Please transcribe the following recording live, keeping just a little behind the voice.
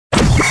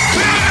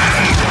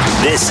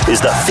This is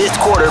the Fifth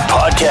Quarter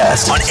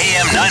Podcast on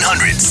AM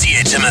 900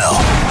 CHML.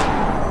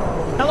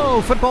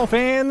 Hello, football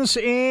fans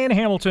in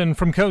Hamilton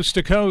from coast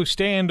to coast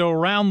and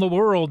around the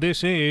world.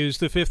 This is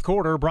the Fifth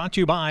Quarter, brought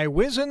to you by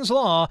Wizen's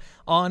Law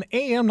on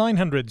AM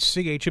 900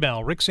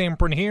 CHML. Rick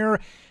Samprin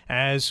here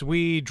as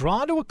we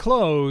draw to a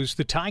close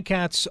the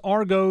Ticats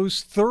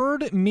Argos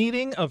third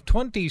meeting of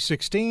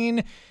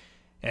 2016.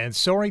 And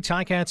sorry,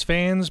 Ticats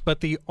fans,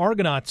 but the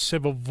Argonauts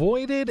have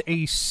avoided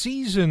a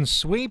season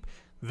sweep.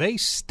 They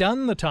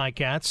stunned the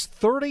Ticats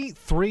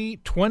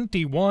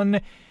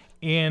 33-21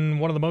 in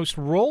one of the most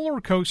roller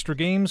coaster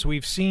games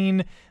we've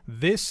seen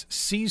this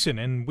season.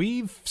 And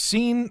we've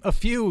seen a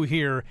few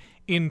here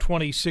in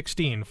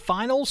 2016.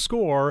 Final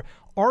score,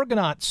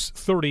 Argonauts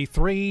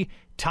 33,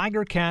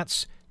 Tiger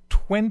Cats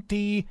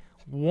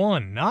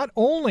 21. Not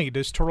only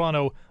does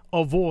Toronto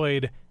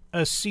avoid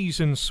a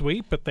season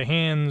sweep at the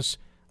hands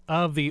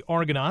of the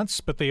Argonauts,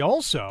 but they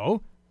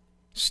also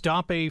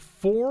stop a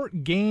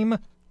 4-game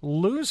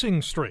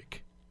losing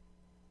streak.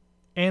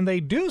 And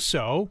they do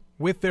so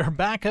with their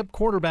backup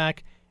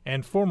quarterback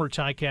and former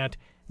Ticat,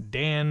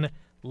 Dan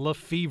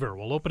Lefevre.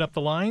 We'll open up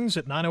the lines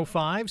at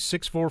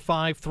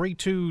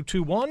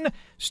 905-645-3221,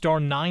 star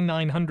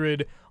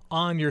 9900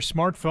 on your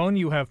smartphone.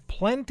 You have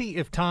plenty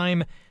of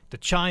time to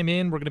chime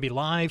in. We're going to be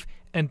live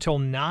until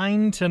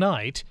 9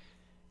 tonight.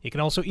 You can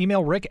also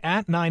email Rick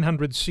at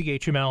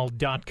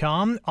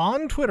 900CHML.com,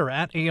 on Twitter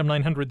at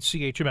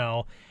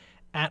AM900CHML,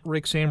 at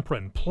Rick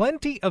Samprin.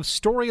 Plenty of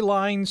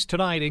storylines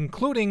tonight,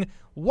 including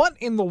what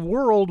in the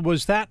world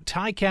was that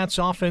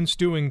Ticats offense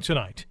doing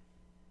tonight?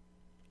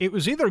 It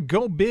was either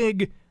go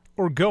big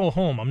or go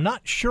home. I'm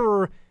not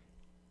sure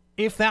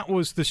if that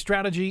was the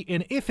strategy,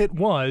 and if it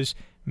was,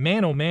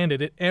 man oh man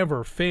did it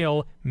ever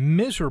fail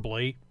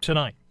miserably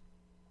tonight.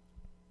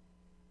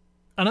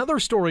 Another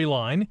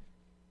storyline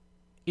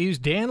is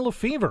Dan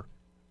Lefevre.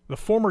 The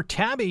former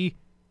Tabby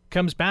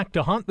comes back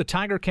to hunt the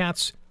Tiger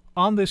Cats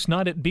on this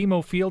night at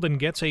BMO Field and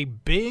gets a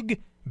big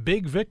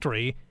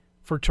victory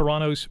for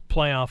Toronto's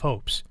playoff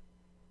hopes.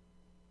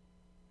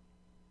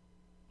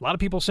 A lot of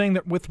people saying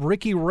that with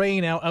Ricky Ray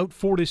now out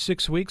 4 to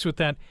 6 weeks with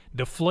that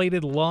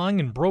deflated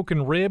lung and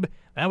broken rib,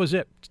 that was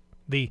it.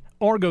 The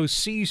Argos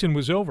season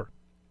was over.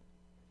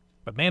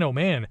 But man, oh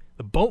man,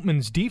 the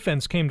Boatman's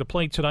defense came to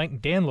play tonight,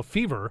 and Dan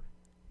Lefevre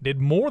did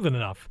more than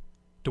enough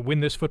to win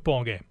this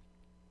football game.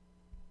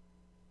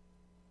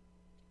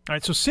 All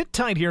right, so sit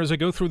tight here as I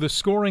go through the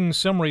scoring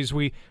summaries.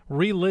 We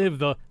relive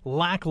the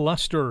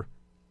lackluster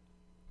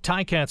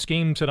Ticats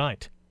game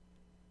tonight.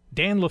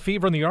 Dan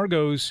Lefevre and the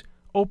Argos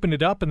opened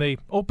it up, and they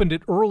opened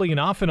it early and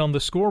often on the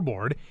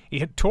scoreboard. He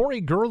hit Torrey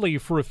Gurley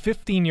for a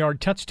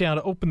 15-yard touchdown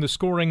to open the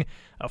scoring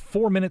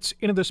 4 minutes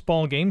into this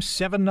ball game.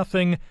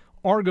 7-0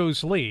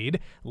 Argos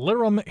lead.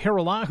 Liram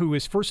Herilahu,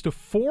 his first of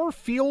 4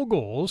 field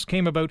goals,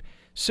 came about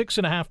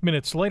 6.5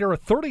 minutes later. A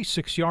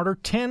 36-yarder,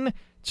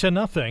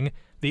 10-0.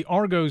 The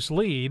Argos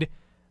lead.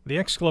 The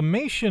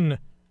exclamation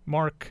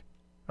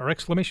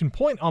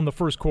point on the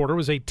first quarter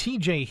was a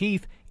T.J.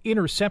 Heath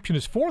interception,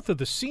 his 4th of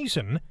the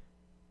season,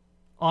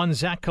 on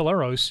Zach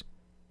Caleros.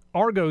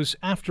 Argos,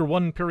 after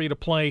one period of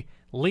play,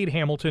 lead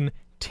Hamilton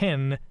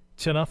 10-0.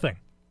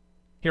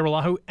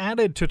 Herilahu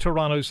added to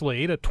Toronto's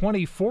lead, a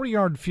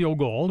 24-yard field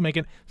goal to make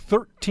it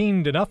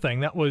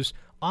 13-0. That was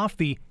off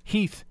the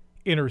Heath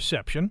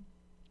interception.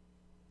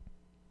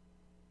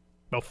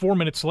 About 4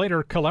 minutes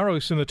later,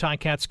 Caleros and the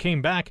Ticats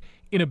came back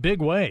in a big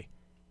way.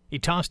 He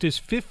tossed his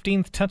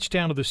 15th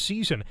touchdown of the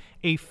season,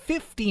 a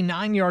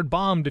 59-yard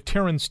bomb to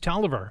Terrence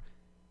Tolliver,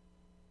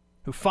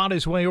 who fought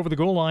his way over the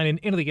goal line and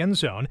into the end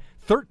zone.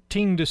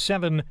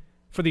 13-7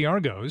 for the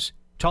Argos.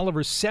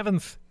 Tolliver's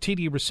 7th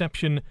TD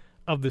reception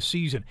of the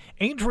season.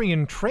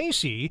 Adrian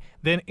Tracy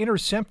then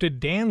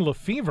intercepted Dan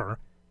Lefevre,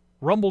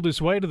 rumbled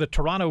his way to the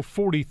Toronto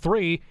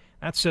 43.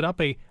 That set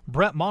up a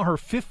Brett Maher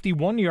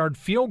 51-yard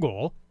field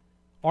goal.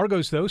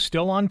 Argos, though,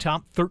 still on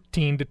top,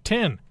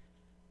 13-10.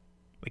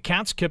 The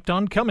Cats kept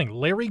on coming.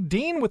 Larry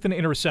Dean with an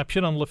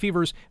interception on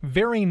Lefevre's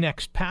very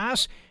next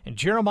pass, and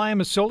Jeremiah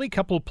Masoli, a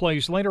couple of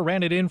plays later,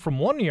 ran it in from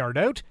 1 yard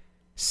out.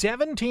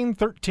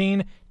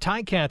 17-13,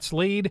 Ticats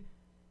lead,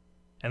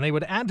 and they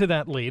would add to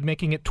that lead,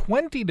 making it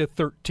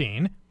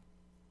 20-13.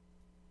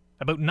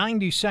 About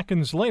 90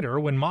 seconds later,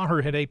 when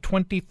Maher hit a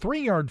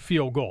 23-yard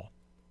field goal.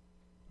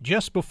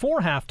 Just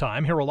before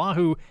halftime,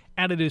 Herilahu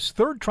added his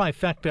 3rd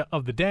trifecta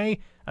of the day,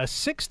 a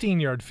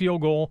 16-yard field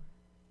goal,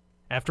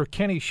 after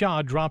Kenny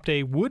Shaw dropped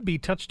a would-be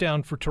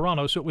touchdown for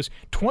Toronto, so it was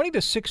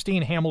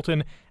 20-16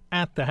 Hamilton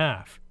at the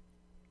half.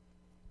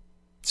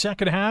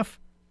 Second half,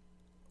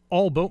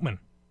 all Boatman.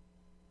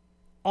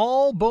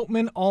 All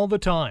Boatman all the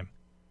time.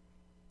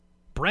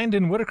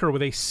 Brandon Whitaker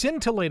with a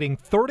scintillating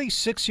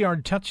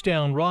 36-yard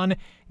touchdown run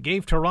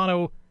gave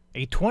Toronto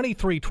a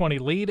 23-20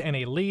 lead, and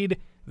a lead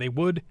they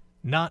would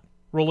not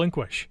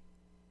relinquish.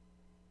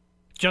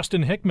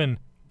 Justin Hickman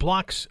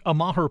blocks a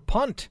Maher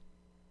punt.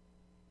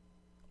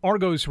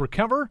 Argos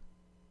recover.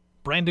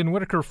 Brandon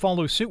Whitaker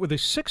follows suit with a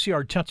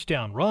 6-yard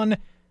touchdown run.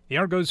 The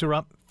Argos are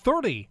up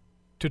 30-20.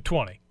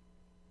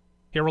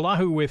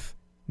 Herilahu with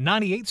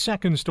 98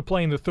 seconds to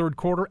play in the third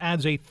quarter,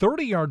 adds a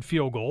 30-yard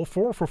field goal,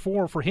 4 for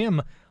 4 for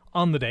him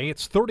on the day.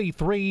 It's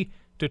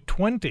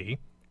 33-20.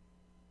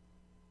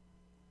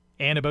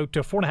 And about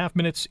 4.5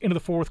 minutes into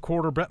the fourth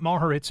quarter, Brett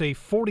Maher hits a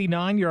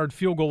 49-yard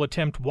field goal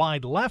attempt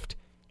wide left,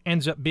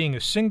 ends up being a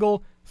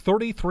single,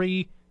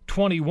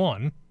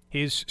 33-21.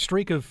 His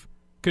streak of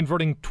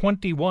converting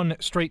 21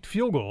 straight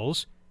field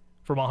goals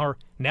for Maher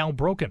now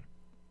broken.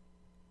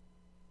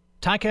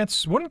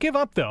 Ticats wouldn't give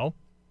up, though.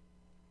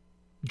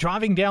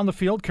 Driving down the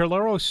field,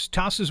 Carleros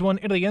tosses one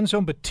into the end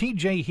zone, but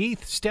T.J.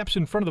 Heath steps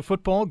in front of the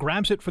football,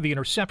 grabs it for the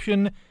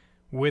interception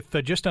with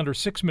just under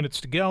 6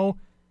 minutes to go.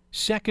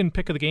 Second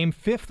pick of the game,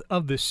 5th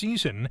of the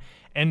season.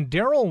 And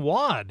Darryl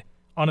Wadd,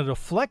 on a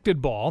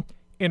deflected ball,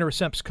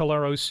 intercepts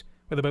Carleros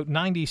with about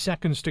 90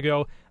 seconds to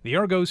go. The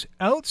Argos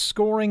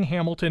outscoring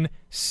Hamilton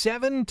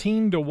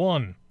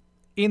 17-1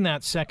 in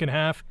that second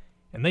half,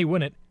 and they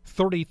win it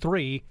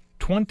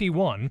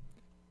 33-21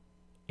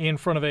 in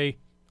front of a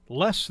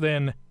less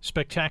than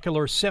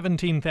spectacular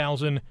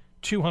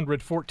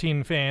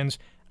 17,214 fans.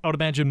 I would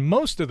imagine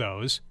most of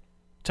those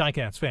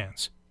Ticats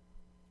fans.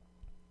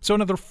 So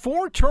another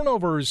 4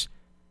 turnovers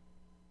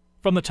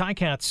from the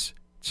Ticats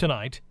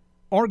tonight.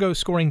 Argos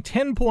scoring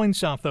 10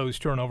 points off those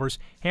turnovers.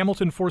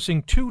 Hamilton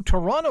forcing 2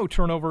 Toronto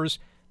turnovers.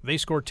 They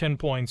scored 10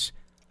 points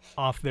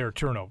off their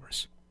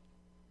turnovers.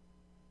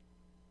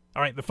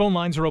 All right, the phone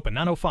lines are open.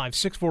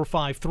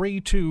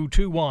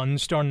 905-645-3221,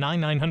 star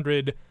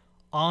 9900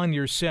 on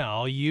your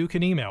cell. You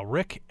can email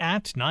rick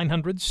at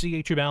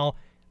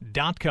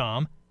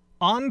 900chml.com,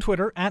 on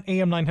Twitter at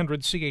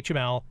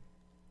AM900chml,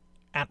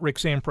 at Rick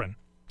Zamprin.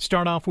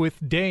 Start off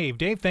with Dave.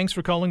 Dave, thanks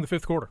for calling the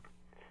fifth quarter.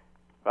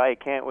 Well, you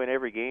can't win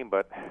every game,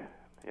 but,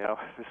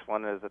 this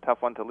one is a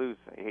tough one to lose.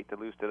 I hate to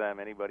lose to them,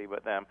 anybody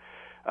but them.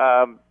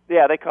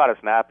 Yeah, they caught us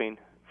napping,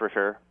 for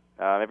sure.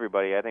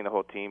 Everybody, I think the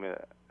whole team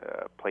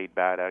played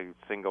bad.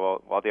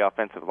 While the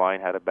offensive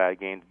line had a bad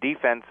game.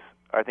 Defense,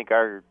 I think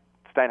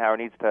Steinhauer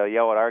needs to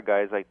yell at our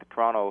guys like the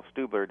Toronto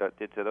Stubler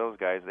did to those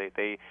guys.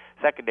 They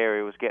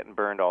secondary was getting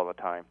burned all the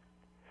time.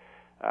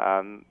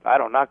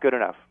 Not good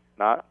enough.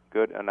 Not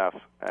good enough.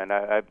 And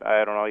I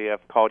don't know,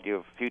 I've called you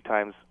a few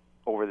times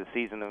over the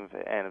season and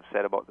have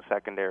said about the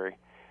secondary.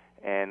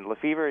 And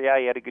Lefevre, yeah,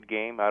 he had a good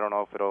game. I don't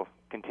know if it'll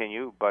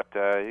continue, but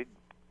he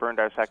burned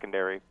our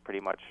secondary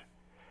pretty much.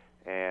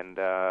 And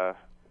what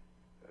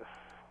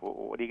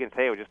are you going to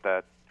say? It was just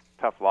a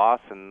tough loss,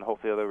 and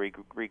hopefully they'll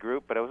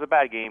regroup. But it was a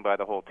bad game by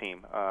the whole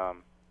team. Well,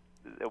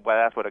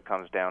 that's what it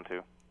comes down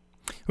to.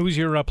 Who's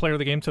your player of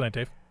the game tonight,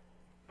 Dave?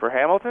 For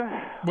Hamilton?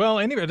 Well,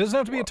 anyway, it doesn't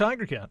have to be a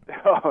Tiger Cat.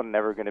 Oh,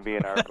 never going to be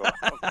an Argo.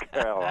 I don't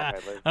care how long I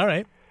live. All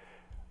right.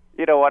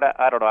 You know what?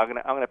 I don't know. I'm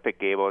gonna pick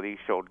Gable. He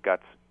showed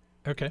guts.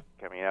 Okay.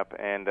 Coming up,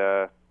 and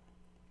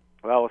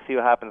we'll see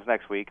what happens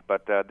next week.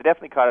 But they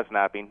definitely caught us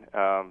napping.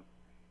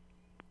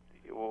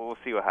 We'll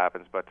see what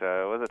happens. But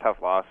it was a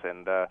tough loss,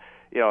 and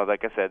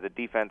like I said, the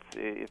defense.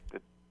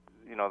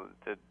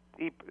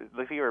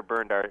 Lefevre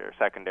burned our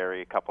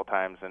secondary a couple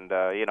times, and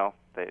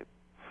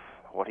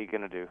what are you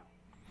gonna do?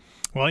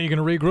 Well, you're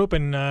going to regroup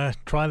and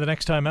try the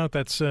next time out.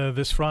 That's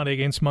this Friday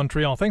against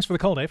Montreal. Thanks for the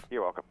call, Dave.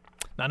 You're welcome.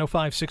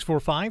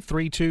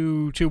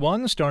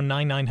 905-645-3221, star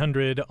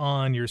 9900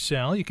 on your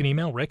cell. You can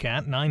email rick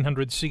at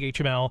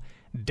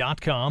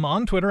 900chml.com,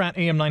 on Twitter at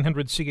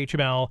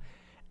AM900chml,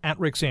 at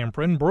Rick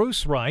Zamprin.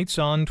 Bruce writes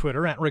on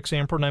Twitter at Rick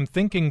Zamprin, I'm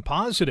thinking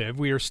positive.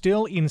 We are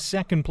still in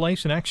second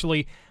place and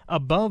actually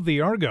above the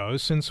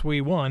Argos since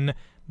we won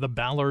the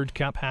Ballard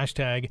Cup,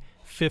 hashtag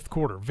fifth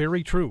quarter.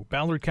 Very true.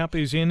 Ballard Cup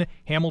is in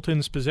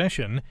Hamilton's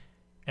possession,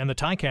 and the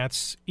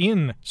Ticats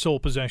in sole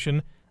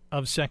possession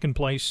of second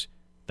place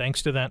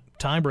thanks to that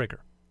tiebreaker.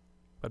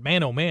 But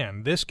man, oh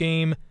man, this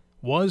game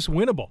was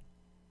winnable,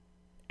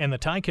 and the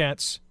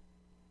Ticats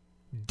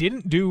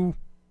didn't do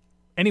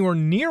anywhere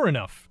near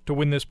enough to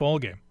win this ball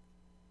game.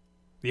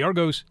 The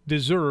Argos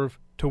deserve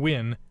to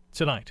win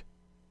tonight.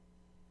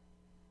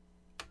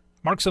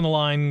 Mark's on the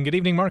line. Good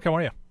evening, Mark. How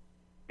are you?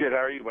 Good. How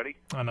are you, buddy?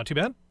 Not too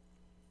bad.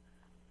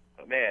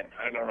 Man,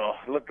 I don't know.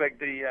 It looked like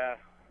the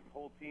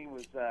whole team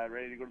was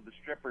ready to go to the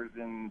strippers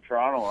in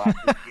Toronto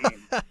after the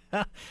game.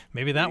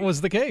 Maybe that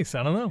was the case.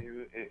 I don't know.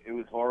 It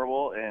was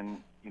horrible,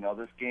 and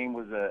this game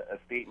was a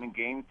statement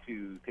game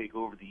to take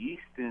over the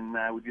East, and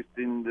we just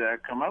didn't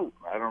come out.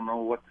 I don't know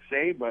what to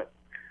say, but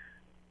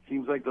it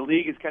seems like the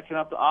league is catching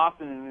up to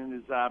Austin in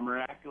his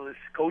miraculous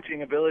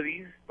coaching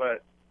abilities.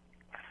 But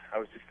I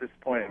was just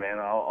disappointed, man,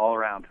 all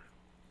around.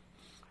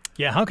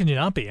 Yeah, how can you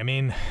not be? I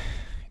mean,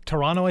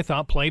 Toronto, I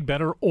thought, played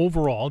better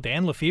overall.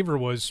 Dan Lefevre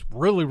was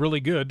really, really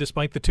good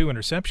despite the 2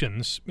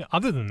 interceptions.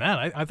 Other than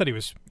that, I thought he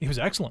was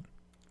excellent.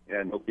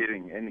 Yeah, no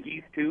kidding. And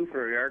he's too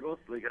for the Argos.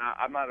 Like,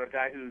 I'm not a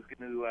guy who's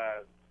going to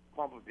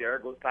pump up the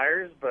Argos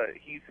tires, but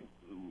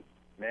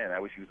I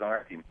wish he was on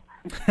our team.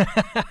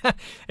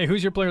 Hey,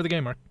 who's your player of the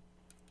game, Mark?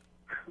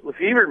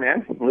 Lefevre,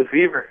 man.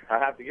 Lefevre. I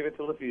have to give it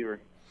to Lefevre.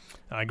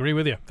 I agree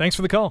with you. Thanks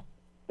for the call.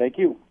 Thank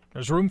you.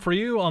 There's room for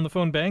you on the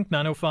phone bank,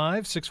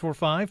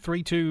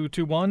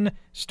 905-645-3221,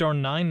 star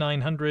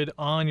 9900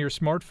 on your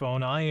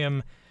smartphone. I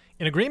am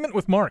in agreement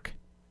with Mark.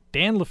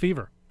 Dan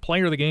Lefevre,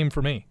 player of the game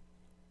for me.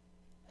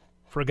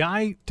 For a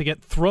guy to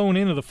get thrown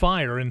into the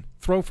fire and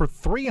throw for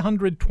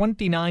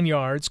 329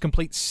 yards,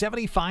 complete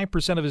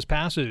 75% of his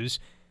passes,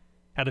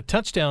 had a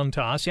touchdown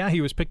toss. Yeah,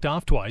 he was picked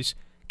off twice.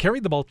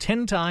 Carried the ball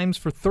 10 times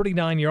for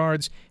 39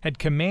 yards, had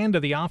command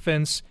of the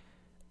offense.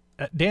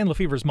 Dan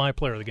Lefevre is my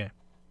player of the game.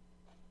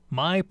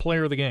 My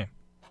player of the game.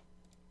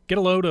 Get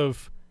a load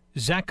of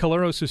Zach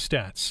Collaros'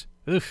 stats.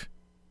 Ugh.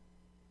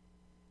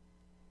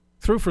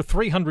 Threw for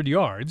 300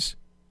 yards,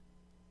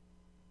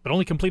 but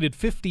only completed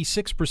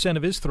 56%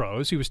 of his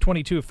throws. He was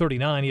 22 of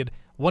 39. He had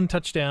 1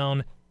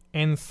 touchdown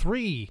and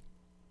 3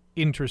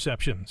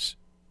 interceptions.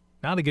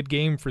 Not a good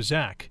game for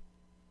Zach.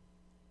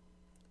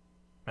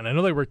 And I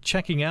know they were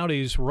checking out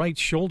his right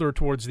shoulder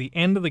towards the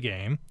end of the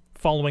game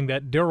following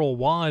that Darryl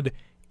Wadd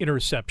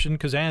interception,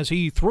 because as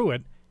he threw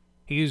it,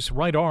 his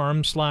right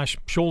arm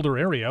 / shoulder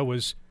area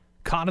was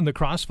caught in the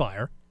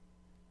crossfire.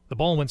 The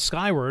ball went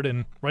skyward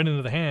and right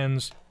into the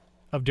hands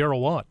of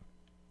Darryl Watt,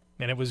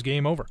 and it was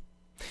game over.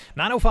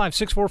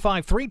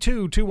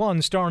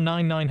 905-645-3221, star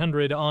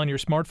 9900 on your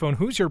smartphone.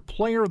 Who's your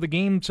player of the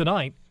game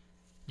tonight?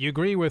 You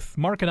agree with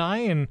Mark and I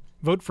and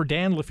vote for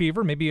Dan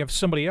Lefevre? Maybe you have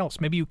somebody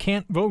else. Maybe you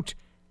can't vote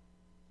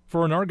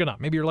for an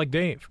Argonaut. Maybe you're like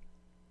Dave.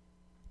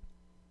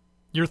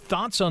 Your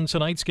thoughts on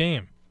tonight's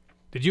game?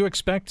 Did you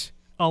expect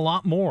a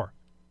lot more?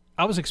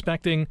 I was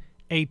expecting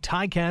a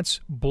Ticats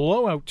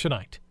blowout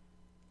tonight.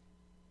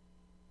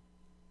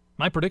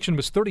 My prediction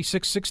was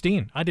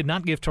 36-16. I did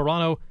not give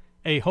Toronto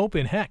a hope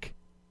in heck.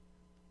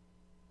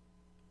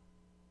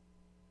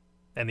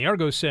 And the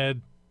Argos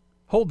said,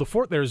 hold the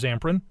fort there,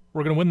 Zamprin.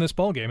 We're going to win this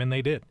ballgame, and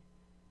they did.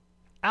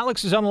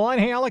 Alex is on the line.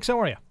 Hey, Alex,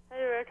 how are you?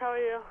 Hey, Rick, how are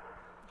you?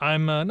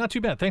 I'm not too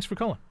bad. Thanks for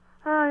calling.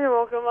 You're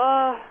welcome.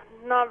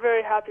 Not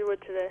very happy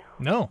with today.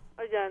 No.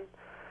 Again.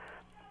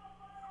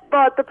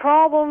 But the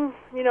problem,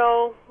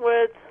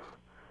 with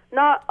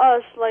not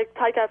us, like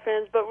Ticat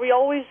fans, but we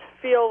always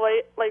feel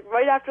like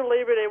right after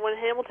Labor Day when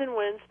Hamilton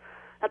wins,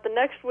 that the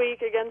next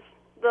week against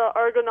the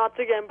Argonauts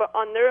again, but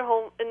in their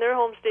home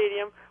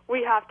stadium,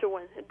 we have to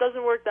win. It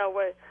doesn't work that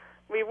way.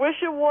 We wish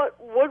it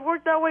would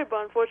work that way,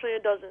 but unfortunately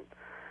it doesn't.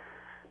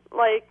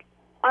 Like,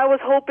 I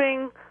was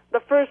hoping the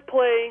first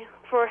play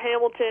for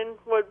Hamilton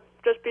would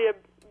just be a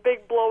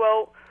big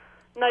blowout,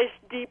 nice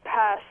deep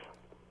pass.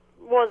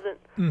 Wasn't.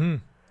 Mm-hmm.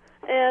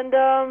 And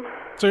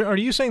so, are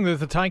you saying that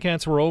the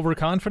Ticats were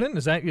overconfident?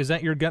 Is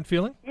that your gut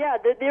feeling? Yeah,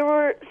 they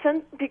were,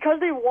 because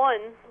they won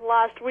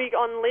last week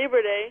on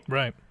Labor Day.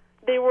 Right.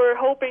 They were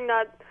hoping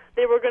that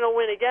they were going to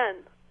win again,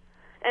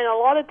 and a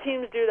lot of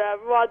teams do that.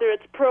 Whether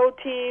it's pro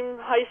team,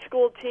 high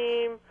school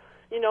team,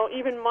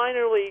 even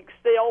minor leagues.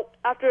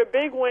 After a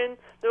big win,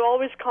 they're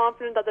always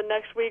confident that the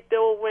next week they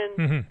will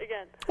win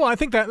again. Well, I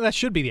think that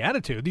should be the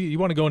attitude. You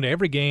want to go into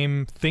every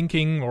game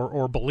thinking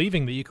or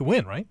believing that you can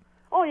win, right?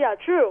 Oh yeah,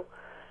 true.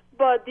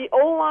 But the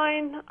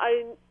O-line,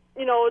 it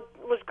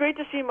was great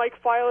to see Mike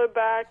Filer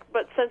back,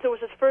 but since it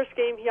was his first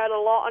game, he had a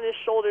lot on his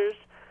shoulders,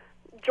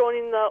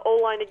 joining the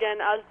O-line again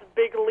as the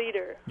big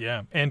leader.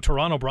 Yeah, and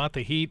Toronto brought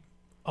the heat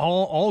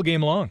all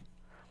game long.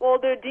 Well,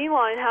 their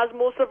D-line has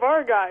most of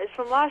our guys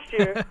from last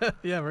year.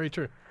 Yeah, very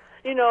true.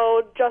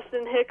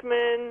 Justin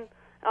Hickman,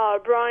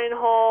 Brian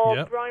Hall,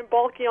 yep. Brian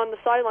Balke on the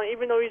sideline.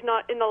 Even though he's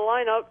not in the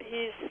lineup,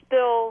 he's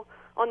still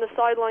on the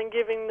sideline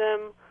giving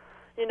them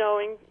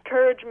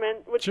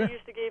encouragement, which sure. he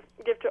used to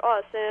give to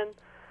us. And,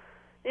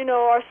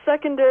 our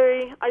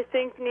secondary, I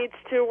think, needs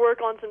to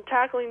work on some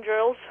tackling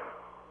drills.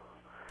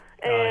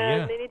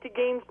 And they need to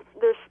gain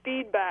their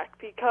speed back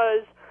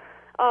because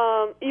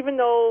even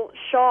though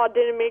Shaw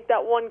didn't make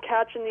that one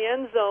catch in the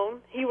end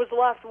zone, he was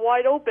left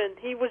wide open.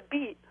 He was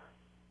beat.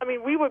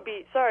 We were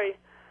beat, sorry.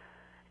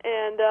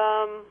 And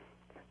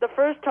the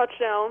first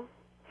touchdown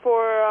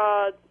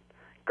for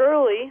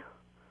Gurley,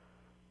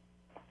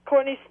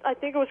 I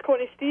think it was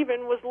Courtney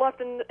Stephen, was left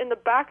in the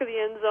back of the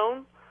end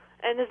zone,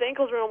 and his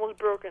ankles were almost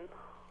broken.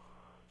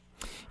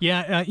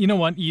 Yeah, you know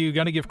what? You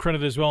got to give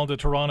credit as well to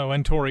Toronto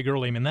and Torrey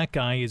Gurley. That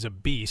guy is a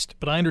beast,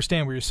 but I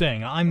understand what you're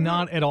saying. I'm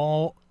not at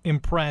all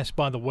impressed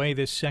by the way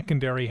this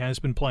secondary has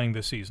been playing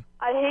this season.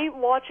 I hate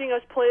watching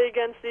us play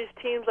against these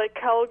teams like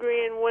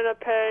Calgary and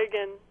Winnipeg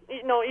and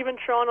even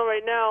Toronto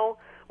right now,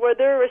 where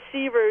their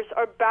receivers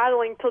are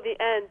battling till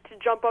the end to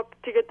jump up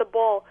to get the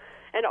ball.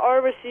 And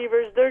our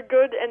receivers, they're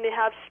good and they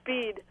have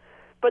speed,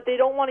 but they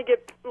don't want to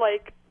get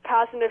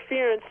pass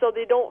interference, so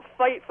they don't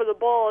fight for the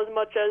ball as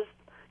much as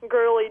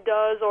Gurley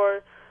does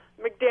or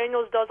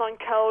McDaniels does on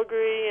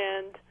Calgary.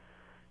 And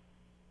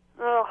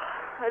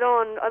I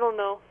don't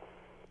know.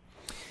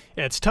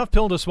 Yeah, it's a tough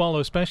pill to swallow,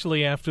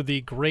 especially after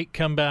the great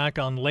comeback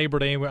on Labor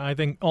Day. I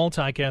think all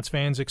Ticats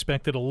fans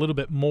expected a little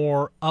bit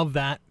more of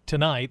that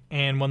tonight.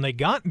 And when they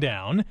got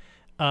down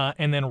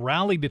and then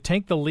rallied to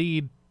take the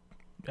lead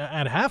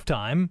at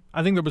halftime,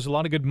 I think there was a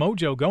lot of good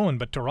mojo going,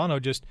 but Toronto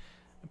just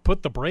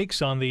put the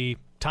brakes on the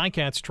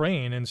Ticats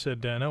train and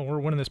said, no, we're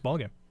winning this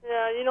ballgame.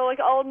 Yeah,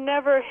 I'll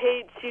never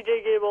hate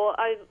C.J. Gable.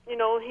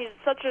 He's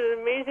such an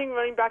amazing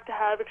running back to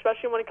have,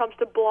 especially when it comes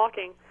to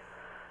blocking.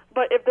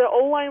 But if the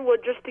O-line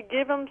would just to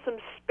give him some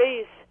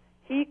space,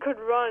 he could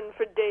run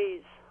for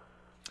days.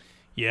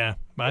 Yeah,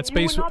 that You would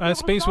space not be able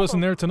to stop wasn't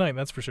him. there tonight,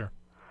 that's for sure.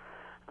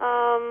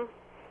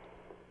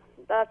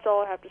 That's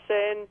all I have to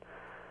say. And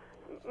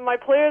my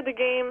player of the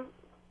game,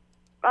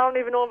 I don't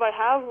even know if I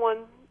have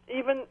one.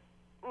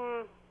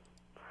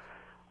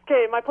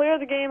 Okay, my player of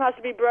the game has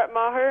to be Brett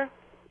Maher.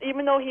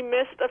 Even though he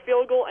missed a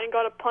field goal and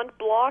got a punt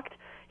blocked,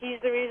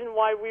 he's the reason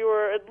why we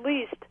were at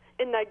least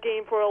in that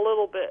game for a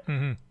little bit.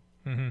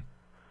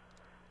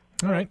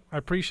 All right, I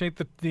appreciate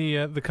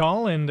the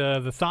call and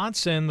the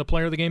thoughts and the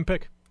player of the game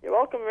pick. You're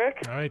welcome,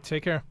 Rick. All right,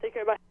 take care. Take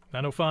care, bye.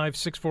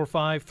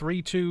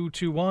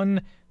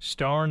 905-645-3221,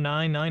 star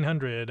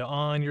 9900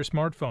 on your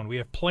smartphone. We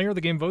have player of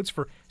the game votes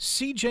for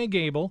C.J.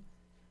 Gable,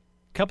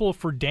 couple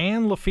for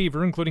Dan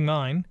Lefevre, including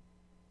mine,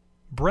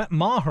 Brett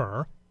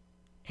Maher,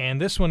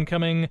 and this one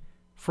coming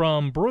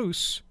from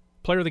Bruce,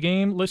 player of the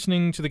game,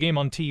 listening to the game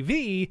on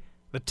TV.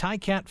 The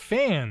Ticat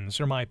fans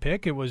are my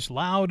pick. It was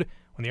loud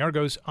when the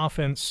Argos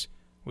offense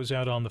was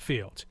out on the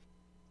field.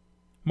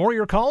 More of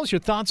your calls, your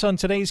thoughts on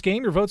today's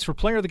game, your votes for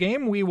player of the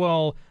game. We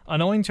will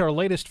anoint our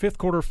latest fifth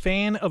quarter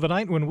fan of the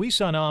night when we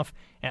sign off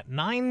at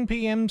 9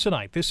 p.m.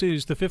 tonight. This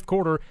is the fifth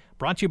quarter,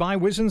 brought to you by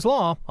Wizen's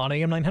Law on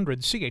AM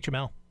 900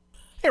 CHML.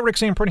 Hey, Rick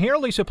Samprin here.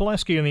 Lisa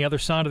Pileski on the other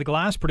side of the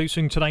glass,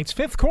 producing tonight's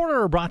fifth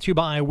quarter, brought to you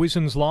by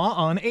Wizen's Law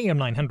on AM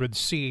 900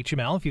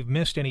 CHML. If you've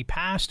missed any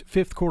past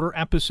fifth quarter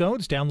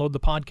episodes, download the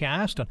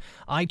podcast on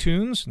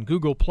iTunes and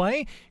Google Play.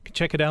 You can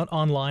check it out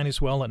online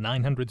as well at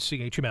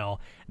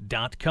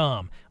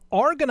 900CHML.com.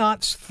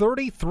 Argonauts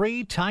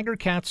 33, Tiger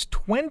Cats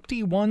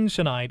 21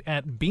 tonight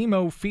at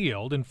BMO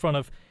Field in front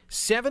of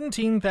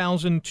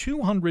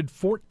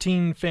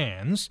 17,214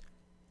 fans.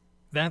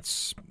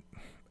 That's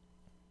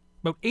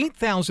about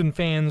 8,000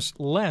 fans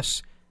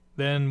less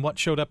than what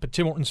showed up at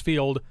Tim Hortons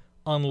Field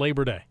on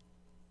Labor Day.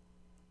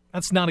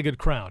 That's not a good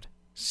crowd.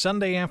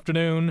 Sunday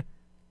afternoon,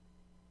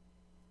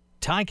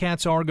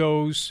 Ticats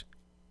Argos.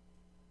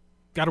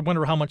 Got to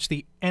wonder how much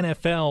the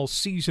NFL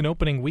season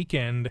opening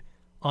weekend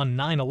on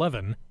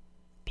 9/11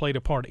 played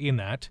a part in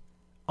that.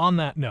 On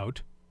that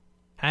note,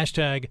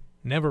 hashtag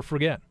never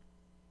forget.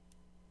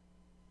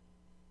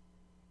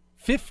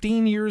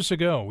 15 years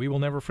ago, we will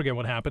never forget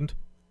what happened.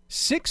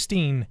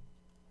 14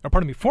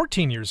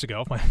 years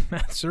ago, if my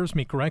math serves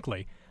me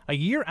correctly, a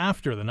year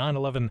after the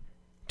 9/11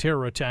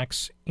 terror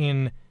attacks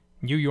in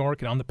New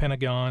York and on the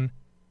Pentagon,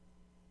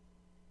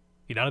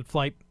 United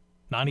Flight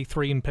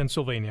 93 in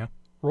Pennsylvania,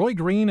 Roy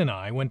Green and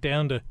I went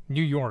down to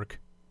New York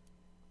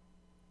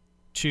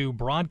to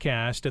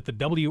broadcast at the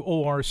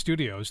WOR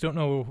studios. Don't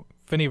know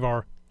if any of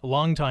our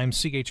longtime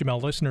CHML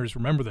listeners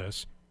remember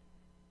this,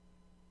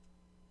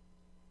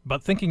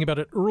 but thinking about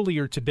it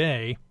earlier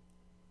today,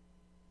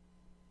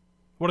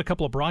 what a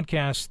couple of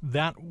broadcasts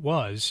that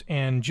was,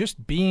 and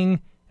just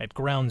being at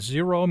Ground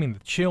Zero, I mean, the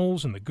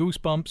chills and the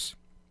goosebumps,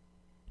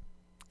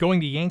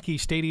 going to Yankee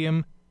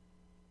Stadium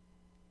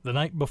the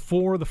night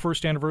before the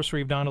first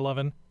anniversary of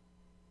 9/11,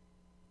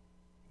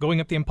 going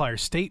up the Empire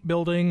State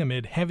Building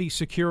amid heavy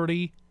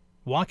security,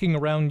 walking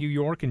around New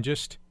York, and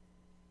it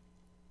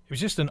was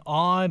just an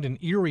odd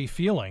and eerie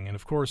feeling. And,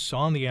 of course,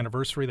 on the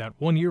anniversary, that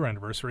one-year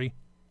anniversary,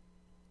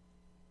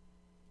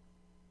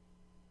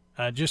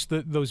 just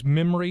those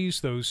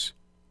memories, those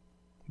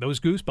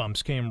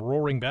goosebumps came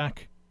roaring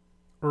back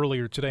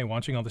earlier today,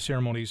 watching all the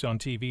ceremonies on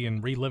TV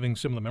and reliving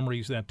some of the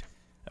memories that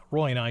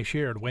Roy and I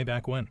shared way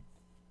back when.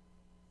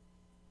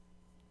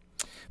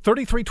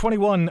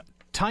 33-21,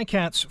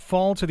 Ticats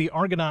fall to the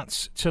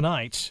Argonauts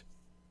tonight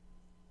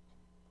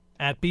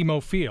at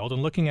BMO Field.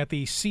 And looking at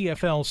the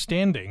CFL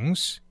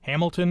standings,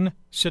 Hamilton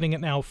sitting at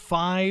now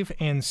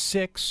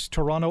 5-6,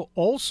 Toronto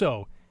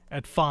also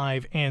at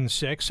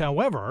 5-6.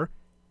 However,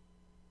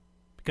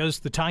 because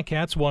the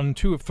Ticats won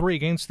 2 of 3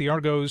 against the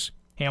Argos,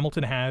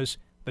 Hamilton has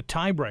the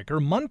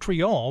tiebreaker.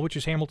 Montreal, which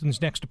is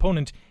Hamilton's next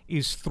opponent,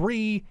 is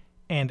 3-8.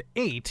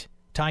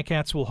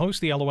 Ticats will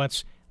host the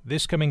Alouettes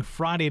this coming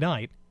Friday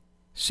night.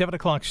 7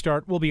 o'clock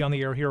start. We'll be on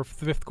the air here for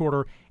the fifth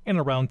quarter in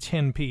around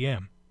 10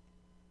 p.m.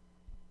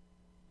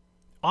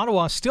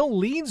 Ottawa still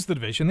leads the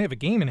division. They have a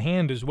game in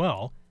hand as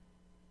well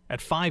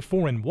at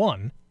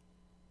 5-4-1.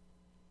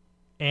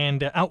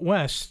 And out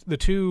west, the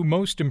two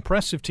most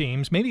impressive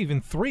teams, maybe even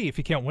 3 if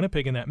you count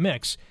Winnipeg in that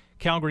mix,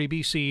 Calgary,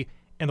 BC,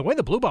 and the way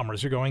the Blue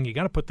Bombers are going, you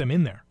got to put them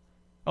in there.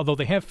 Although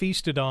they have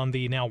feasted on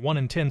the now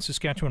 1-10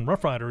 Saskatchewan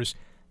Roughriders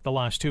the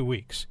last 2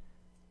 weeks.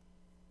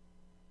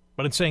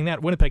 But in saying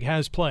that, Winnipeg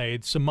has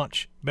played some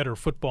much better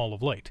football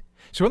of late.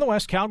 So in the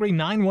West, Calgary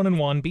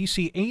 9-1-1,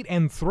 BC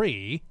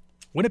 8-3,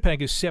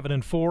 Winnipeg is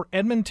 7-4,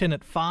 Edmonton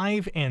at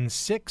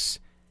 5-6,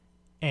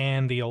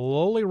 and the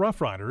lowly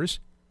Roughriders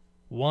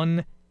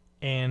 1-10.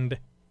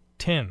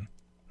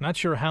 Not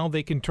sure how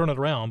they can turn it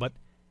around, but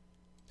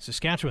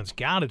Saskatchewan's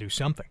got to do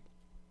something.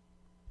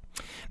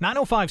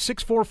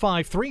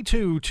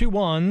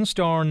 905-645-3221,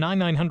 star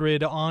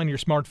 9900 on your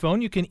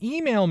smartphone. You can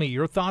email me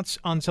your thoughts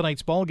on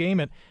tonight's ball game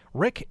at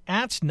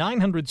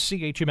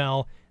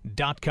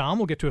rick@900chml.com.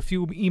 We'll get to a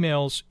few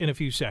emails in a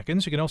few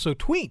seconds. You can also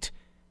tweet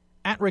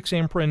at Rick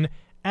Samprin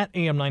at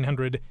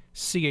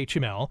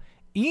AM900CHML.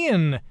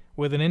 Ian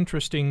with an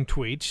interesting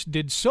tweet.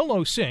 Did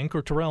Solo Sink,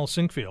 or Terrell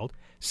Sinkfield,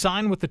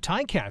 sign with the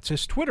Ticats,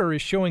 as Twitter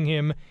is showing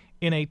him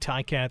in a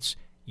Ticats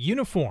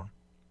uniform.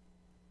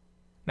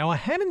 Now, I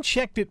hadn't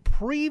checked it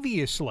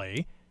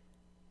previously,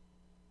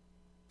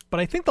 but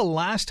I think the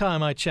last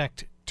time I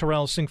checked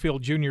Terrell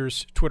Singfield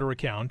Jr.'s Twitter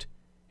account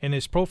and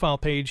his profile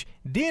page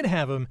did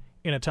have him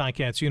in a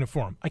Ticats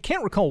uniform. I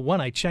can't recall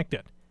when I checked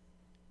it,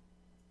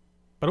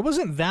 but it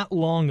wasn't that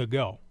long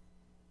ago.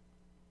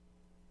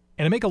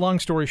 And to make a long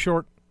story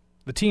short,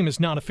 the team has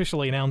not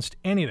officially announced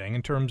anything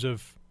in terms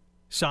of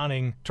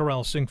signing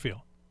Terrell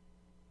Singfield,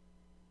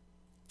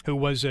 who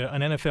was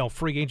an NFL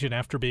free agent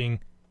after being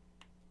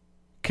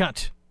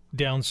cut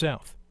down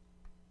south.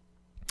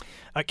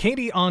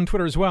 Katie on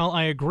Twitter as well.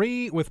 I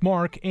agree with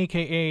Mark,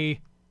 a.k.a.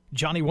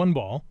 Johnny One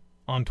Ball,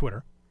 on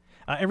Twitter.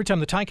 Every time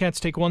the Ticats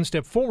take one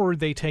step forward,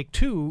 they take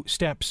 2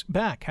 steps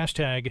back.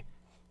 Hashtag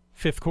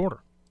fifth quarter.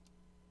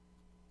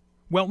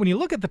 Well, when you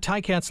look at the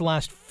Ticats'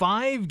 last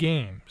 5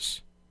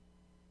 games,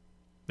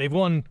 they've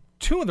won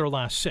 2 of their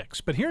last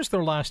 6, but here's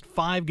their last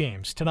 5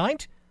 games.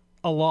 Tonight,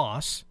 a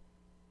loss.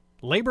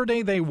 Labor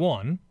Day, they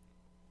won.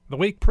 The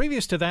week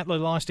previous to that, they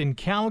lost in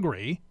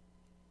Calgary.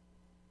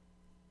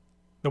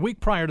 The week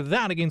prior to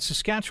that, against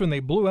Saskatchewan, they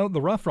blew out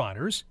the Rough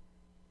Riders.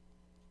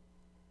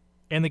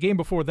 And the game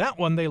before that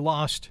one, they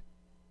lost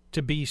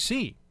to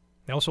BC.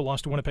 They also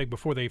lost to Winnipeg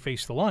before they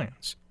faced the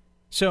Lions.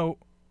 So,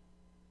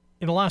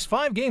 in the last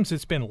 5 games,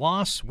 it's been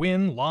loss,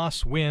 win,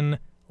 loss, win,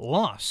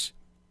 loss.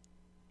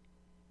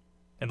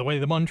 And the way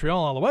the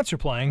Montreal Alouettes are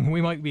playing,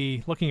 we might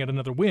be looking at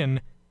another win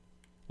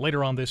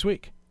later on this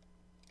week.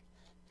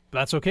 But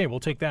that's okay. We'll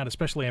take that,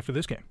 especially after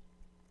this game.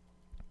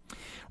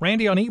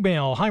 Randy on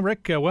email. Hi,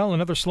 Rick. Well,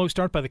 another slow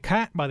start by the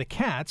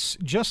Cats,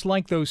 just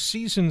like those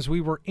seasons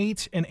we were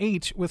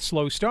 8-8 with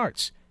slow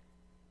starts.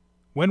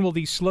 When will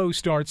these slow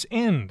starts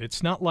end?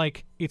 It's not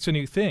like it's a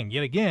new thing.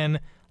 Yet again,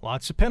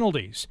 lots of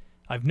penalties.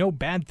 I've no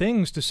bad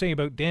things to say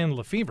about Dan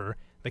Lefevre.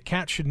 The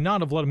Cats should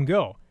not have let him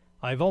go.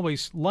 I've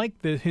always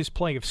liked his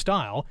play of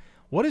style.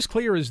 What is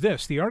clear is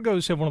this. The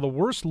Argos have one of the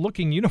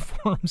worst-looking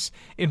uniforms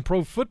in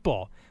pro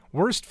football.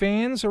 Worst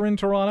fans are in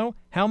Toronto.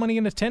 How many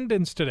in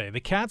attendance today?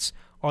 The Cats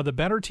are the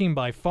better team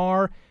by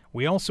far.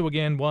 We also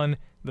again won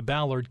the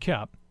Ballard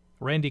Cup.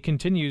 Randy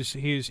continues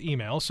his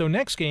email. So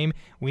next game,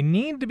 we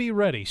need to be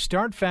ready.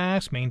 Start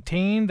fast,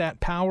 maintain that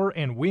power,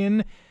 and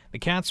win. The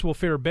Cats will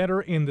fare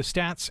better in the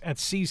stats at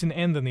season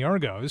end than the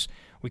Argos.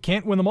 We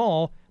can't win them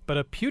all, but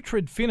a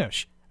putrid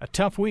finish. A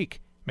tough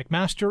week.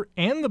 McMaster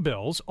and the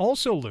Bills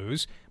also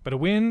lose, but a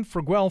win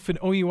for Guelph in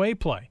OUA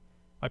play.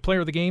 My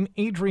player of the game,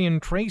 Adrian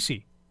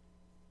Tracy.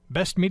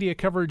 Best media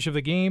coverage of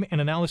the game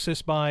and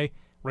analysis by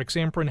Rick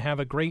Zamprin. Have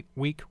a great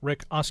week,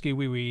 Rick, Oski,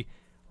 Wee Wee,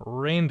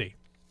 Randy.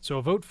 So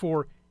a vote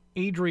for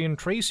Adrian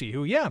Tracy,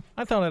 who,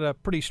 I thought had a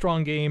pretty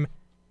strong game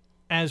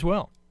as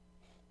well.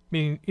 I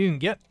mean, he didn't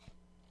get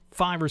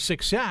 5 or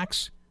 6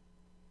 sacks,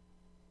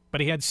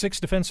 but he had 6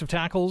 defensive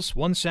tackles,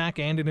 1 sack,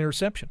 and an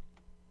interception.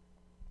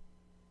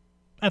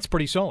 That's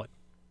pretty solid.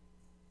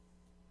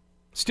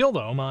 Still,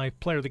 though, my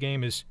player of the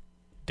game is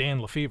Dan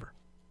Lefevre.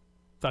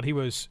 Thought he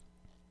was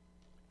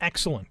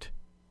excellent.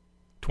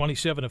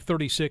 27 of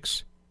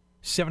 36,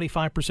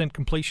 75%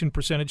 completion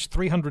percentage,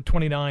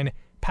 329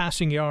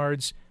 passing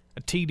yards,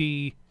 a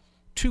TD,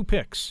 2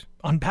 picks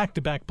on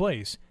back-to-back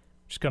plays,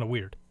 which is kind of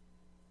weird.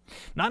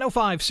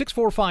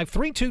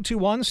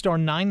 905-645-3221, star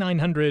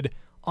 9900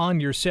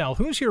 on your cell.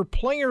 Who's your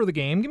player of the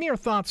game? Give me your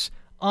thoughts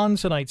on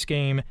tonight's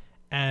game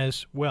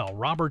as well.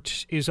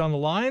 Robert is on the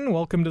line.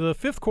 Welcome to the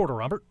fifth quarter,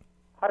 Robert.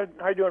 How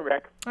you doing,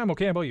 Rick? I'm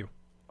okay. How about you?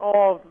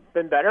 Oh,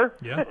 been better.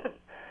 Yeah.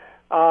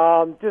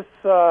 I guess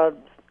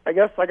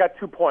I got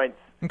 2 points.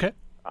 Okay.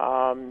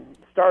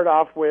 Start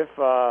off with,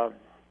 I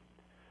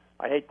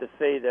hate to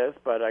say this,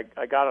 but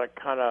I got a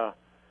kind of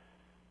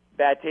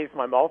bad taste in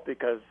my mouth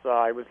because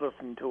I was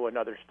listening to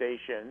another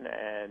station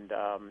and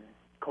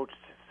Coach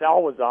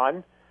Sal was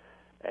on,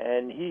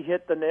 and he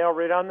hit the nail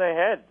right on the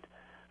head.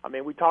 I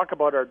mean, we talk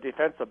about our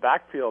defensive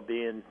backfield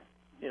being,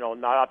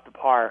 not up to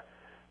par,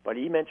 but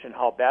he mentioned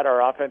how bad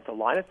our offensive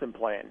line has been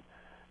playing,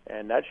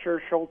 and that sure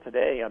showed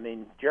today. I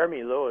mean,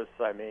 Jeremy Lewis,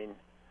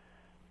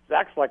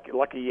 Zach's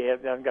lucky he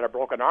hasn't got a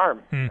broken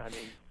arm. I mean,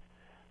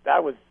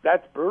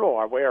 that's brutal,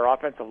 our way our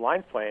offensive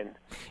line's playing.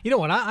 You know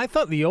what? I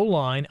thought the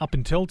O-line up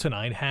until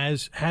tonight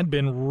had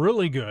been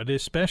really good,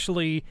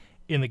 especially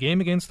in the game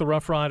against the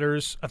Rough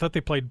Riders. I thought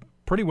they played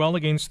pretty well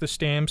against the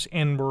Stamps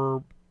and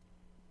were,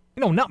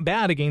 not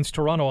bad against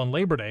Toronto on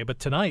Labor Day, but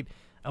tonight,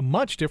 a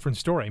much different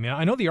story. I mean,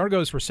 I know the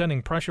Argos were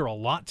sending pressure a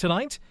lot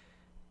tonight,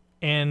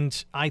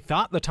 and I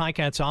thought the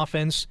Ticats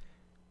offense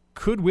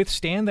could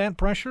withstand that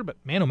pressure, but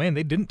man, oh man,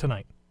 they didn't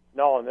tonight.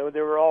 No,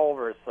 they were all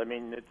over us. I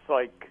mean, it's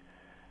like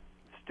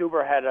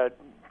Stuber had a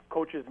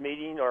coaches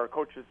meeting or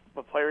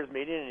players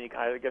meeting, and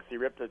I guess he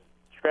ripped a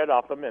shred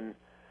off them, and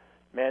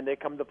man, they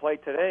come to play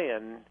today,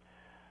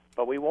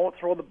 but we won't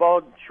throw the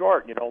ball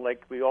short,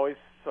 like we always.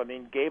 I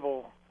mean,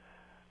 Gable.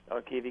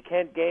 Okay, if you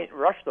can't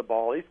rush the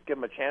ball, at least give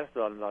him a chance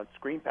on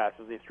screen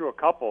passes. He threw a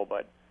couple,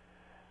 but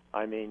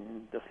I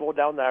mean, to slow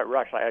down that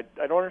rush, I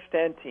don't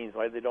understand teams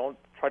why they don't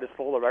try to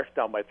slow the rush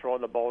down by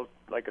throwing the ball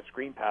like a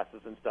screen passes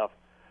and stuff.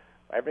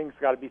 Everything's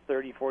got to be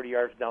 30, 40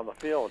 yards down the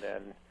field,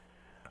 and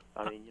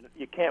I mean,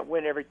 you can't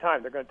win every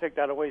time. They're going to take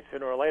that away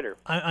sooner or later.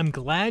 I'm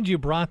glad you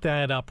brought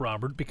that up,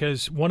 Robert,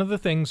 because one of the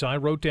things I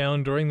wrote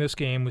down during this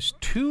game was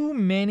too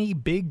many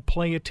big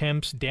play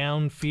attempts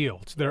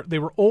downfield. They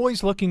were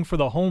always looking for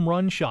the home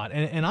run shot,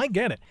 and I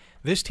get it.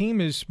 This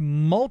team is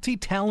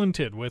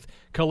multi-talented with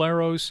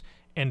Caleros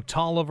and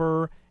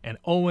Tolliver and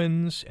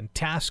Owens and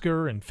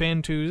Tasker and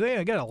Fantuz.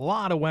 They got a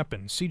lot of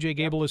weapons. C.J.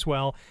 Gable as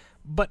well.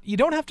 But you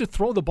don't have to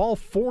throw the ball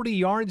 40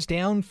 yards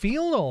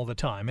downfield all the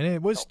time, and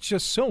it was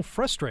just so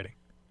frustrating.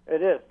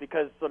 It is,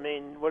 because, I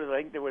mean, what is it?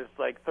 I think there was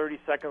like 30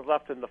 seconds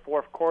left in the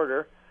fourth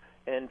quarter,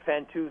 and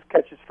Fantuz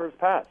catches first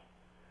pass.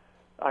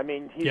 I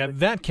mean,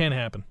 that can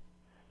happen.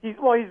 He's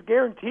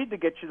guaranteed to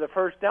get you the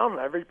first down on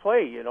every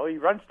play. You know, he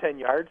runs 10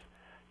 yards.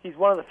 He's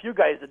one of the few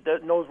guys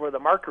that knows where the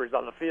marker is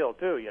on the field,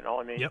 too, you know.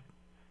 I mean, yep.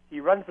 He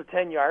runs the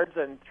 10 yards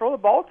and throw the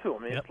ball to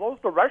him. It slows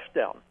the rush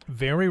down.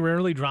 Very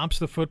rarely drops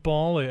the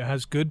football. It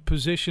has good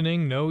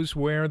positioning, knows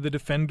where the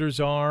defenders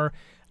are.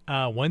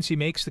 Once he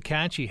makes the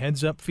catch, he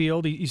heads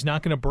upfield. He's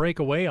not going to break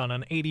away on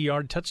an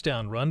 80-yard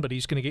touchdown run, but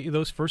he's going to get you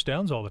those first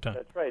downs all the time.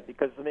 That's right,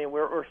 because, I mean,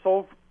 we're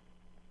so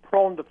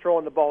prone to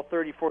throwing the ball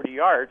 30, 40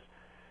 yards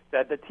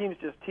that the teams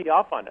just tee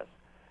off on us.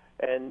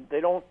 And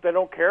they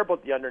don't care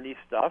about the underneath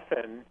stuff,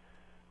 and,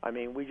 I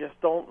mean, we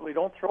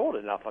don't throw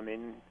it enough. I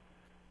mean,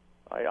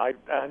 I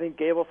think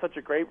Gable's such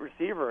a great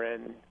receiver,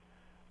 and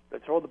to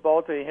throw the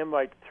ball to him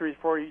like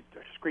 3-4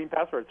 screen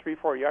pass or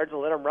 3-4 yards and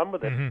let him run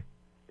with it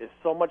is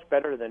so much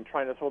better than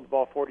trying to throw the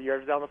ball 40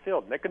 yards down the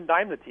field. And they can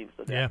dime the teams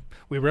to that. Yeah,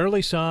 we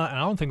rarely saw, and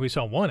I don't think we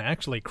saw one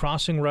actually,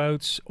 crossing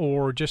routes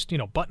or just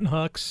button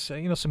hooks.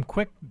 Some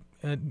quick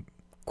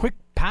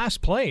pass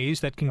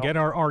plays that can get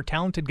our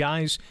talented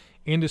guys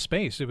into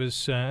space. It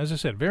was, as I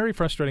said, very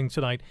frustrating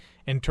tonight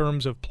in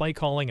terms of play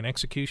calling and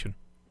execution.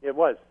 It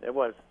was.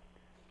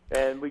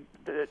 And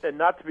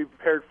not to be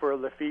prepared for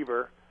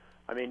Lefebvre.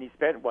 I mean, he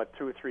spent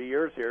 2 or 3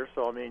 years here,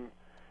 so I mean,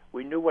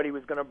 we knew what he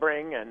was going to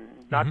bring,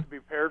 and not to be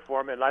prepared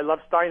for him. And I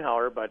love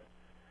Steinhauer, but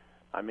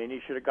I mean,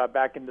 he should have got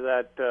back into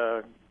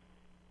that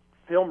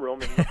film room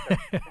and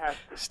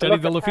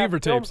studied the Lefebvre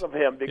tapes of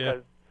him,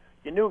 because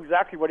you knew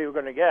exactly what he was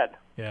going to get.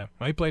 Yeah,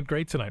 well, he played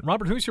great tonight.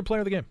 Robert, who's your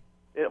player of the game?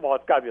 It's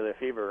got to be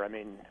Lefebvre. I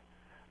mean,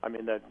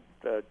 the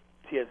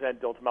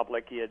TSN built him up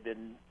like he had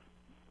been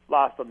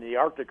lost in the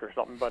Arctic or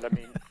something, but I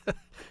mean,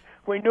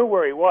 we knew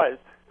where he was,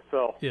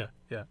 so yeah,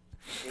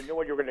 we knew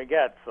what you were going to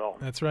get. So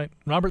that's right.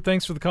 Robert,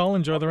 thanks for the call.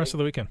 Enjoy the rest of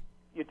the weekend.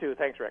 You too.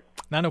 Thanks, Rick.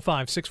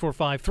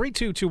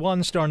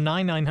 905-645-3221 star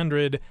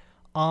 9900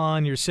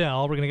 on your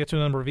cell. We're going to get to a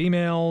number of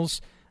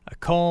emails,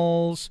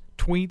 calls,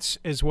 tweets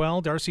as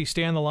well. Darcy,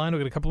 stay on the line.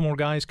 We've got a couple more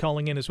guys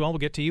calling in as well. We'll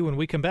get to you when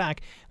we come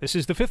back. This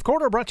is the Fifth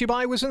Quarter, brought to you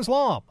by Wizen's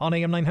Law on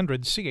AM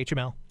 900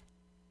 CHML.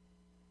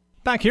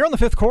 Back here on the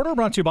Fifth Quarter,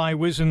 brought to you by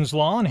Wizen's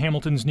Law and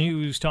Hamilton's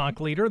News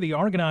Talk leader. The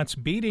Argonauts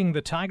beating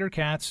the Tiger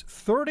Cats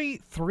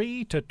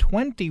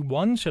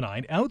 33-21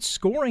 tonight,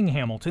 outscoring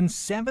Hamilton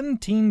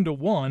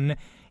 17-1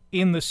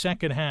 in the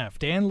second half.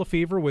 Dan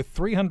Lefebvre with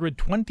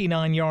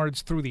 329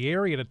 yards through the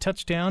air. He had a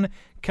touchdown,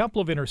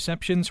 couple of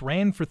interceptions,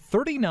 ran for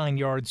 39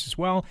 yards as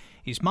well.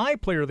 He's my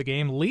player of the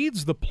game,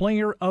 leads the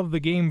player of the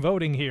game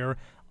voting here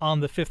on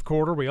the Fifth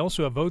Quarter. We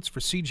also have votes for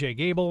C.J.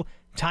 Gable,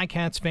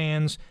 Ticats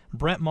fans,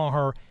 Brett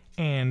Maher,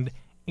 and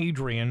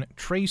Adrian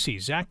Tracy.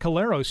 Zach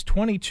Caleros,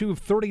 22 of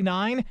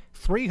 39,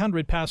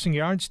 300 passing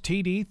yards,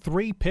 TD,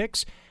 3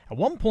 picks. At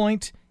one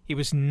point, he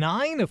was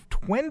 9 of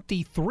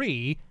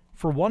 23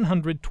 for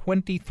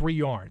 123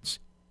 yards.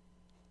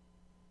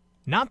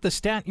 Not the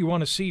stat you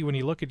want to see when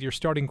you look at your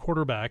starting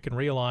quarterback and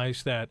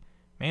realize that,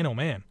 man, oh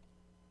man,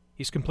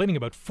 he's completing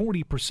about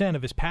 40%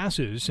 of his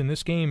passes, and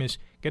this game is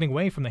getting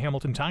away from the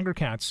Hamilton Tiger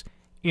Cats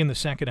in the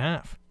second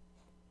half.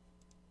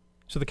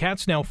 So the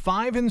Cats now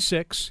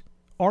 5-6.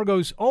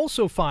 Argos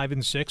also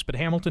 5-6, but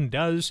Hamilton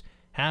does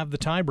have the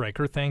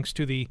tiebreaker thanks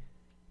to the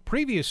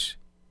previous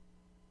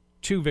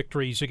 2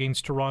 victories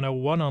against Toronto,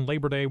 one on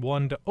Labor Day,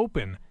 one to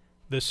open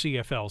the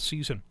CFL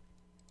season.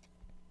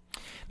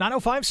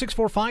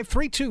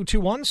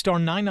 905-645-3221, star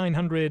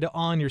 9900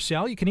 on your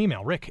cell. You can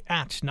email Rick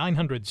at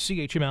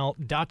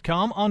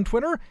 900CHML.com, on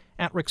Twitter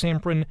at Rick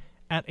Samprin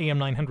at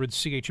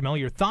AM900CHML.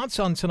 Your thoughts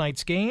on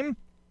tonight's game,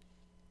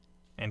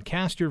 and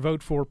cast your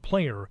vote for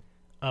player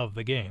of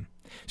the game.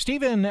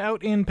 Stephen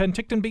out in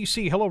Penticton,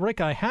 BC. Hello,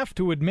 Rick. I have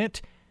to admit,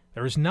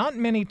 there's not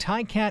many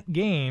Ticat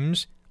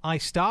games I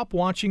stop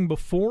watching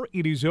before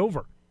it is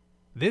over.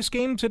 This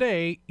game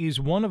today is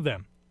one of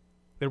them.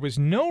 There was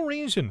no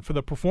reason for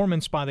the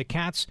performance by the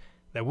Cats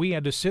that we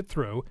had to sit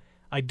through.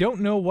 I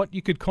don't know what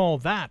you could call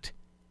that.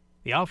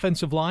 The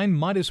offensive line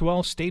might as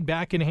well stayed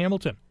back in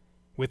Hamilton.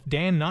 With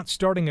Dan not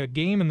starting a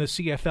game in the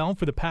CFL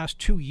for the past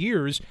 2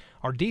 years,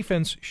 our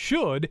defense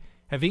should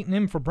have eaten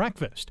him for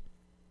breakfast.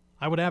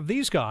 I would have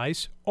these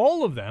guys,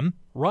 all of them,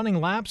 running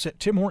laps at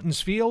Tim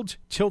Hortons Field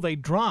till they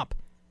drop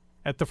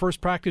at the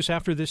first practice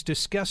after this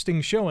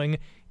disgusting showing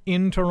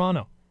in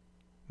Toronto.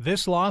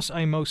 This loss,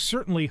 I most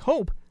certainly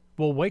hope,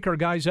 will wake our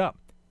guys up.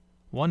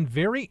 One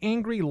very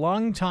angry,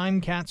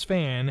 long-time Cats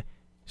fan,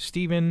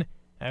 Stephen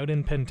out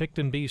in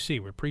Penticton,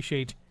 BC. We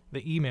appreciate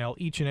the email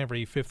each and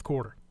every fifth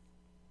quarter.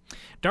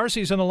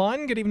 Darcy's on the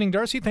line. Good evening,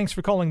 Darcy. Thanks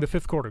for calling the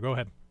fifth quarter. Go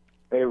ahead.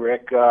 Hey,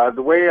 Rick.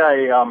 The way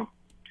I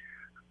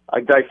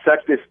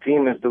dissect this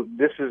team is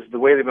this is the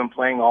way they've been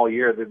playing all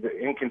year. They're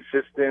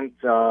inconsistent.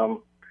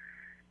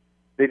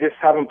 They just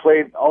haven't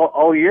played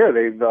all year.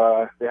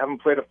 They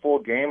haven't played a full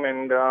game,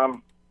 and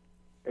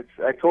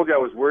I told you I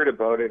was worried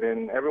about it.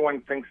 And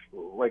everyone thinks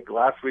like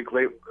last week,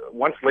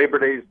 once Labor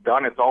Day's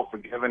done, it's all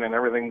forgiven and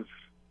everything's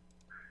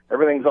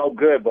all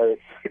good. But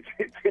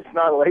it's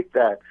not like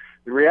that.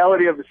 The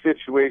reality of the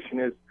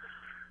situation is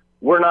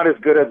we're not as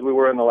good as we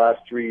were in the last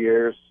 3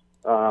 years.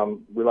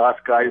 We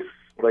lost guys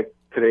like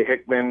today,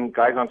 Hickman,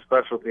 guys on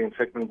special teams.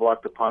 Hickman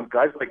blocked the punt.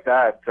 Guys like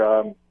that,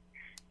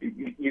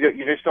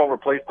 you just don't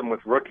replace them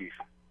with rookies.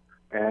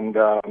 And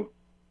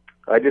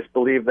I just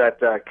believe that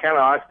Ken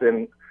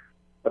Austin,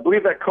 I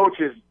believe that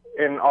coaches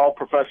in all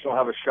professional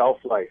have a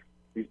shelf life.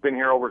 He's been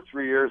here over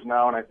 3 years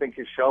now, and I think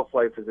his shelf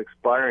life is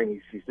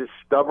expiring. He's just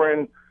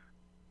stubborn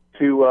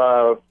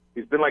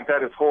he's been like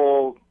that his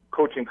whole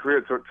coaching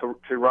career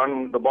to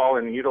run the ball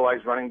and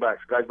utilize running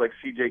backs, guys like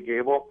C.J.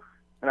 Gable.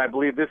 And I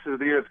believe this is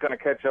the year it's going to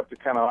catch up to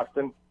Ken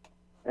Austin.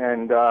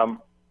 And I'm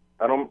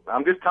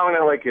just telling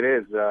it like it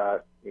is.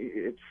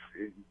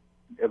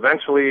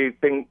 Eventually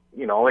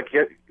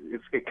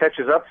it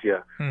catches up to you.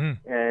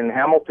 Mm-hmm. And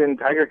Hamilton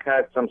Tiger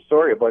Cats, I'm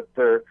sorry, but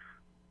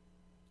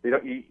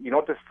you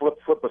don't just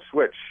flip a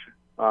switch.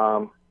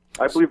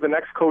 I believe the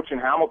next coach in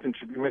Hamilton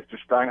should be Mr.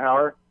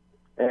 Steinhauer,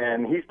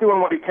 and he's doing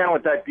what he can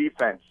with that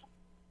defense.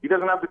 He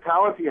doesn't have the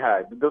talent he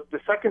had. The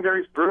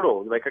secondary's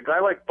brutal. Like a guy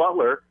like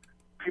Butler,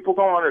 people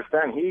don't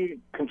understand. He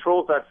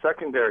controls that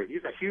secondary.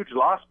 He's a huge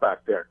loss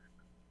back there,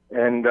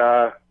 and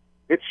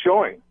it's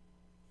showing.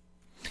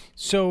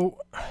 So,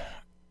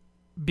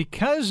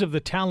 because of the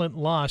talent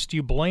lost, do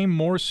you blame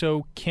more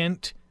so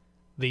Kent,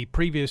 the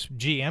previous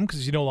GM,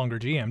 because he's no longer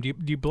GM?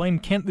 Do you blame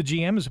Kent, the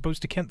GM, as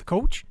opposed to Kent, the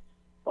coach?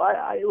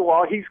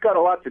 Well, he's got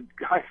a lot to.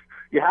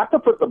 You have to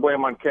put the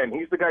blame on Ken.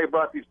 He's the guy who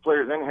brought these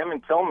players in. Him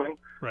and Tillman.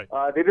 Right.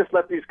 They just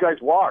let these guys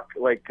walk.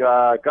 Like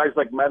guys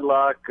like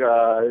Medlock.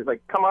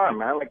 Like, come on,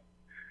 man. Like,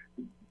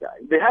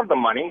 they have the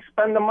money.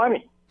 Spend the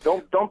money.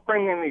 Don't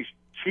bring in these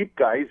cheap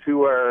guys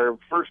who are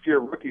first-year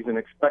rookies and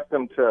expect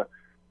them to.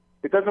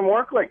 It doesn't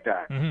work like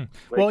that. Mm-hmm.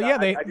 Like, well, yeah,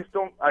 I just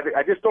don't.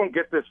 I just don't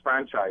get this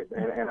franchise,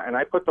 and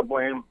I put the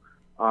blame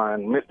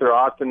on Mr.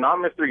 Austin, not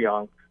Mr.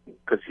 Young,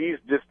 because he's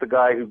just the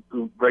guy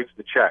who writes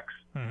the checks.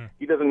 Mm-hmm.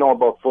 He doesn't know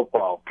about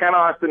football. Ken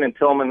Austin and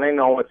Tillman, they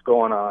know what's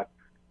going on,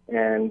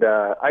 and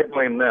I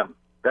blame them.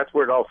 That's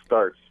where it all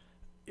starts.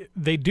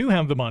 They do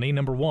have the money,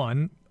 number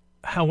one.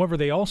 However,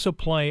 they also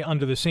play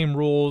under the same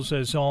rules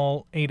as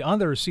all 8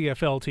 other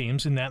CFL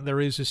teams in that there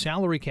is a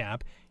salary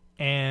cap,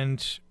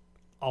 and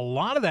a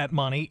lot of that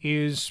money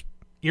is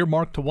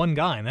earmarked to one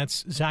guy, and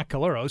that's Zach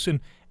Collaros,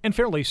 and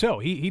fairly so.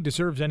 He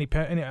deserves every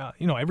penny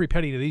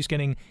that he's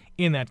getting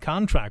in that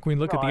contract. When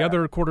you look at the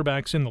other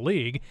quarterbacks in the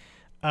league,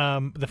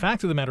 the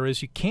fact of the matter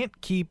is you can't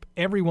keep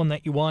everyone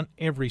that you want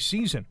every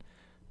season.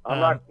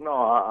 My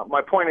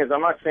point is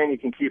I'm not saying you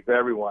can keep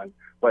everyone,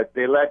 but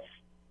they let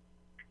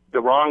the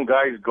wrong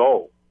guys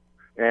go.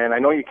 And I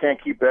know you can't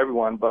keep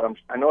everyone, but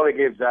I know they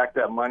gave Zach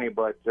that money,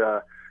 but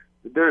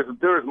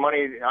there's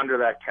money under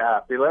that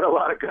cap. They let a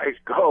lot of guys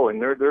go,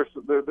 and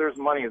there's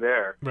money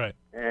there. Right.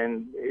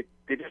 And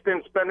they just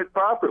didn't spend it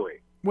properly.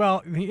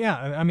 Well, yeah,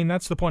 I mean,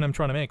 that's the point I'm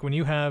trying to make. When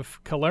you have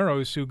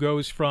Collaros, who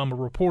goes from a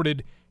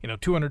reported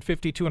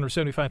 $250,000,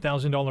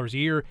 $275,000 a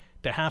year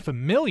to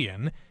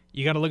 $500,000,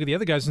 you got to look at the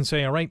other guys and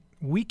say, all right,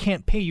 we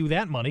can't pay you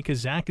that money because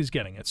Zach is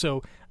getting it.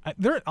 So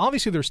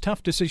obviously there's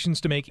tough decisions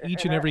to make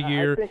each and every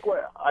year.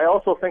 I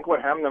also think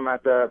what hemmed them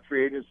at the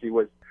free agency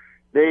was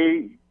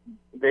they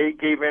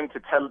gave in to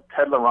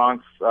Ted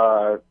Laurent's.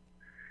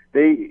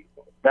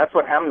 That's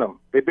what hemmed them.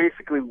 They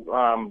basically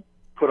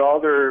put all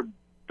their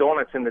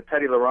donuts into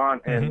Teddy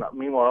Laurent, and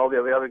meanwhile all the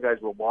other guys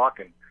were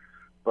walking.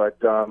 But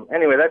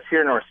anyway, that's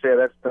here nor there.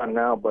 That's done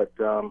now. But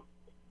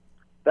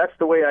that's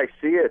the way I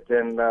see it,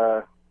 and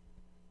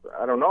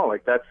I don't know.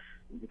 Like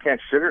you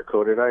can't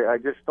sugarcoat it. I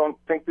just don't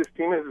think this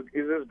team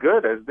is as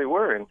good as they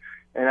were. And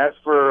as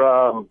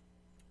for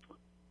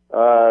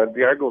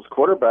the Argos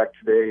quarterback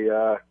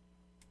today,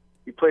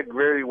 he played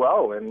very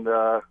well, and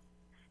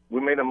we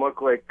made him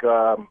look like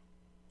the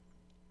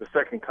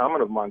second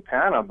coming of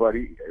Montana. But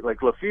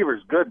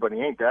Lefever's good, but he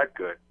ain't that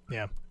good.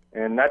 Yeah.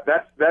 And that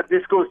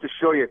this goes to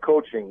show you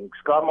coaching.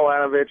 Scott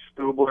Milanovic,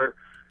 Stubler,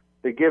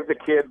 they give the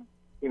kid,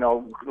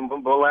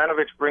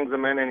 Milanovic brings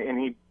him in and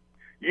he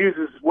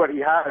uses what he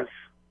has.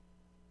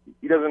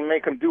 He doesn't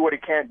make him do what he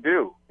can't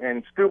do.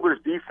 And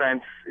Stubler's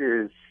defense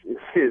is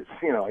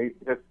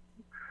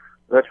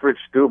that's Rich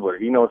Stubler.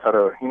 He knows how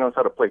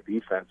to play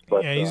defense.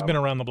 But yeah, he's been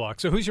around the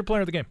block. So who's your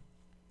player of the game?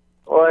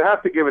 Well, I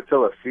have to give it to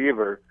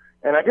Lefever.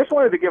 And I just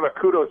wanted to give a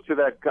kudos to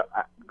that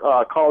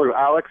caller,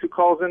 Alex, who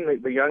calls in,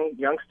 the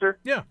youngster.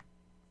 Yeah.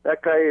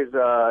 That guy is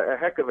a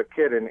heck of a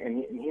kid,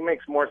 and he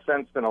makes more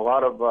sense than a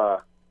lot of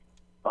a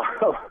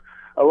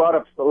lot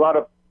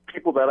of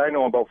people that I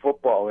know about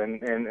football.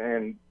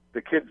 And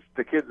the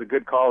kid's a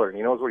good caller, and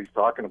he knows what he's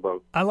talking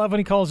about. I love when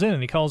he calls in,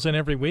 and he calls in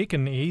every week,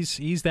 and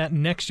he's that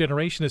next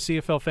generation of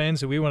CFL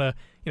fans that we want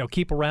to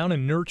keep around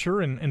and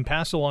nurture and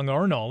pass along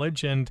our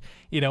knowledge, and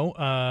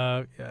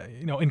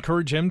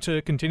encourage him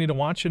to continue to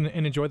watch and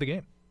enjoy the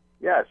game.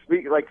 Yeah,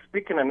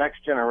 speaking of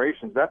next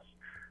generations,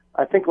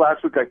 I think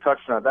last week I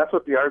touched on it. That's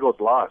what the Argos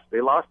lost. They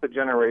lost a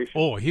generation.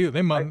 Oh, Hugh,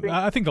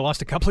 I think they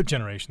lost a couple of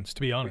generations, to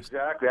be honest.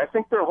 Exactly. I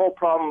think their whole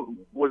problem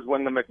was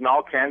when the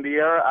McNall-Candy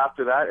era.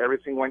 After that,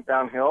 everything went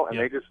downhill, and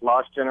they just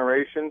lost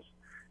generations.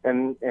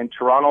 And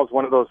Toronto's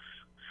one of those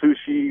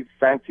sushi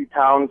fancy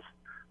towns.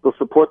 They'll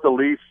support the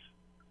Leafs,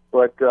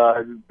 but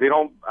they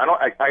don't.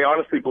 I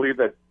honestly believe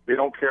that they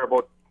don't care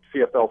about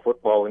CFL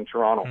football in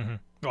Toronto. Mm-hmm.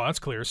 Well, that's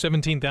clear.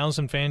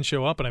 17,000 fans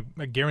show up, and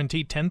I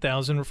guarantee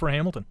 10,000 for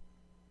Hamilton.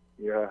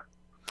 Yeah.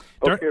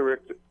 Okay,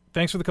 Rick.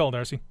 Thanks for the call,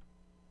 Darcy.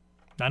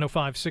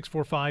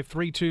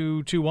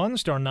 905-645-3221,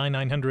 star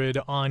 9900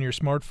 on your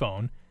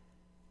smartphone.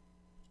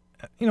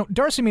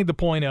 Darcy made the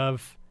point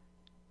of,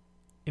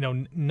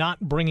 not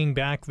bringing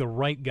back the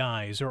right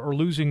guys or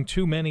losing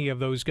too many of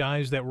those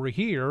guys that were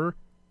here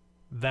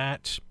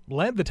that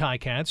led the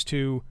Ticats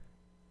to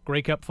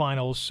Grey Cup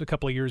finals a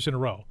couple of years in a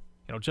row.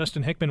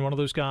 Justin Hickman, one of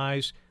those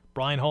guys.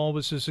 Brian Hall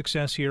was a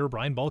success here.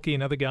 Brian Bulkey,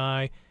 another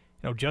guy.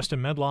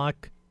 Justin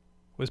Medlock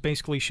was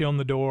basically shown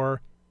the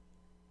door.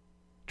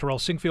 Terrell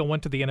Sinkfield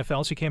went to the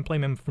NFL, so you can't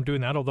blame him for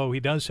doing that, although he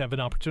does have an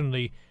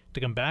opportunity to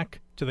come back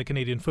to the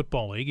Canadian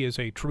Football League. He is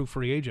a true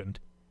free agent.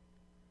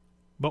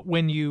 But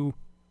when you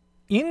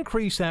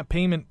increase that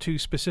payment to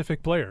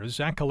specific players,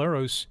 Zach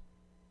Collaros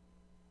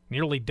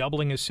nearly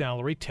doubling his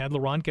salary, Ted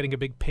Laurent getting a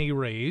big pay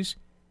raise,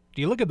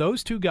 do you look at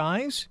those two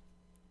guys?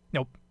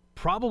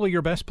 Probably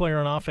your best player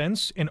on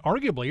offense and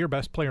arguably your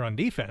best player on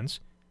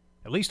defense,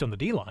 at least on the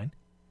D-line,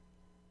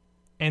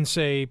 and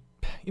say,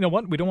 you know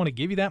what, we don't want to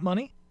give you that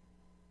money?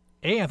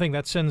 I think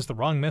that sends the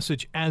wrong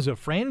message as a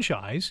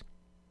franchise,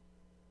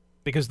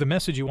 because the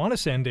message you want to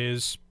send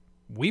is,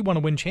 we want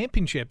to win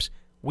championships.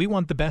 We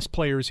want the best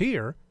players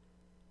here.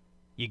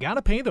 You got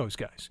to pay those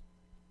guys.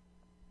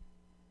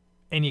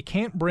 And you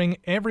can't bring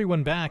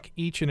everyone back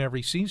each and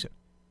every season.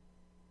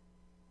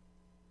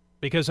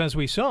 Because as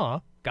we saw,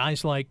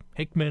 guys like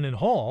Hickman and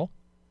Hall,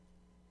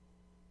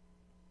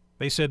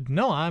 they said,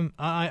 no,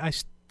 I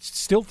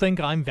still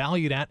think I'm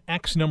valued at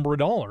X number of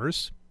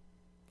dollars.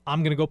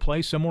 I'm going to go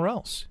play somewhere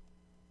else.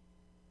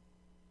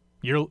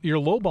 You're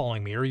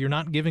lowballing me, or you're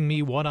not giving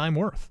me what I'm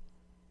worth.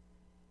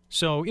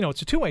 So,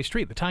 it's a two-way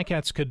street. The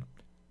Ticats could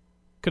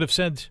have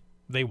said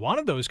they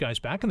wanted those guys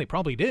back, and they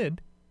probably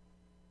did,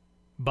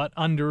 but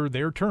under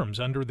their terms,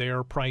 under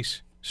their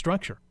price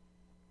structure.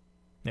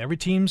 Every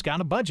team's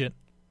got a budget,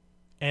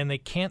 and they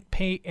can't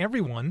pay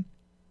everyone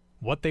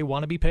what they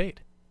want to be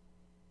paid.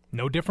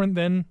 No different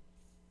than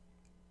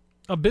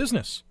a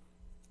business.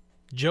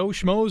 Joe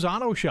Schmo's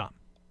Auto Shop.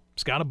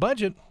 It's got a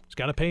budget. It's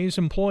got to pay his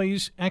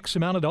employees X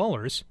amount of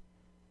dollars.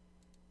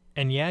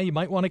 And yeah, you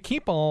might want to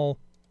keep all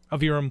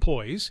of your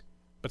employees,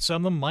 but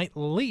some of them might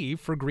leave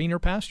for greener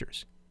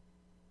pastures.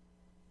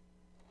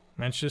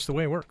 That's just the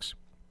way it works.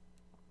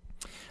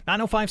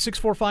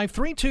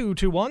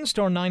 905-645-3221,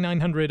 star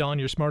 9900 on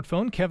your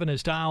smartphone. Kevin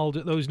has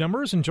dialed those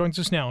numbers and joins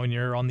us now, and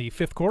you're on the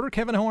fifth quarter.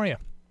 Kevin, how are you?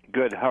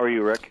 Good. How are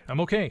you, Rick?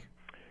 I'm okay.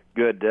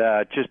 Good.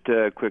 Just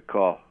a quick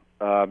call.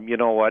 You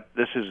know what?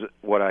 This is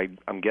what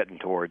I'm getting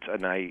towards,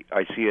 and I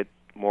see it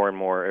more and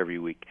more every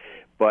week.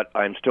 But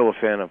I'm still a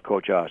fan of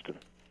Coach Austin.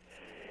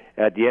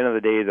 At the end of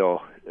the day,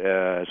 though,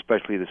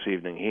 especially this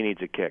evening, he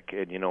needs a kick,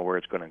 and you know where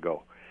it's going to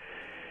go.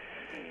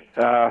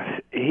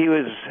 He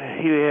was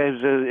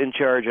in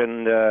charge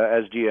and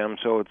as GM,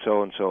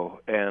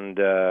 and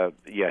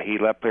he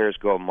let players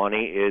go.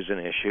 Money is an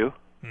issue.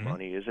 Mm-hmm.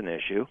 Money is an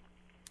issue.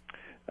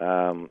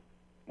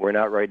 We're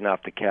not writing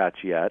off the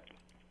Cats yet.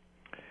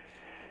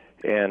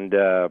 And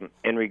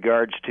in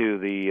regards to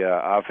the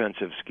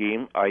offensive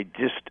scheme, I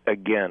just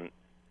again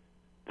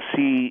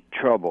see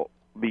trouble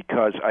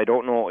because I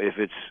don't know if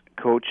it's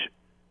Coach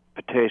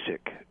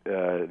Patasic,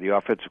 the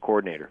offensive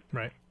coordinator,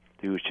 right,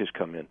 who's just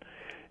come in.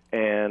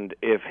 And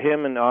if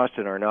him and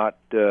Austin are not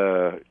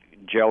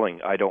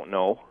gelling, I don't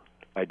know.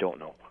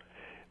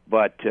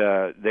 But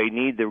they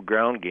need the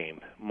ground game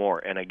more.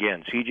 And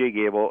again, C.J.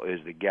 Gable is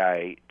the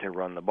guy to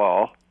run the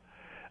ball.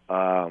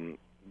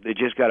 They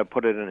just got to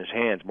put it in his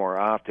hands more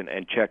often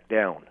and check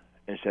down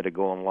instead of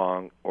going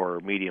long or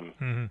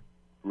medium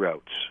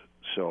routes.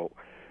 So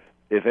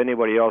if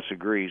anybody else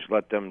agrees,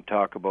 let them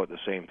talk about the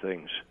same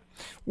things.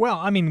 Well,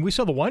 I mean, we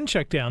saw the one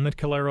check down that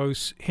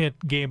Collaros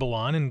hit Gable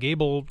on, and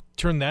Gable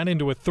turned that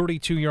into a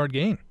 32-yard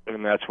gain.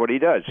 And that's what he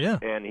does. Yeah.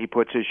 And he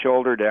puts his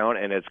shoulder down,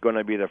 and it's going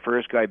to be the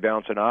first guy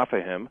bouncing off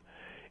of him,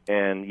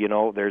 and,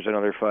 there's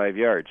another 5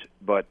 yards.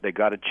 But they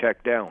got to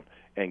check down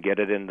and get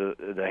it into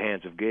the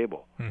hands of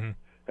Gable. Mm-hmm.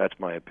 That's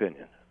my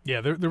opinion.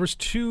 Yeah, there was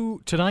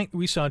tonight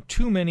we saw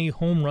too many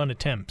home run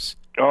attempts.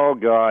 Oh,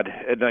 God.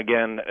 And,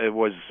 again,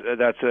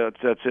 that's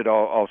it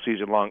all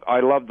season long. I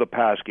love the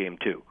pass game,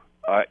 too.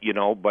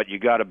 But you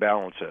got to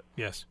balance it.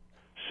 Yes.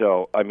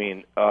 So, I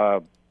mean,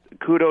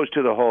 kudos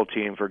to the whole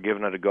team for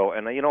giving it a go.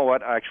 And you know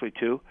what, actually,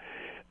 too?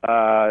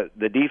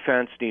 The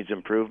defense needs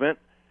improvement.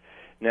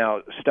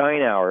 Now,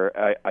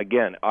 Steinauer,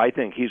 I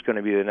think he's going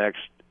to be the next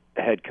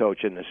head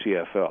coach in the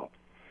CFL,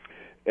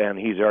 and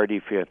he's our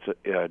defensive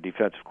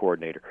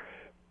coordinator.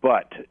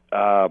 But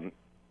I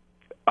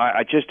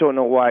just don't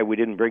know why we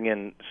didn't bring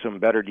in some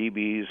better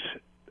DBs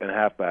and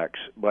halfbacks.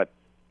 But,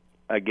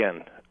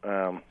 again,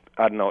 I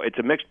don't know. It's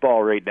a mixed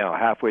ball right now.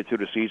 Halfway through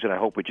the season, I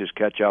hope we just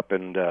catch up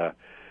and,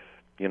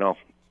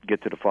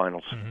 get to the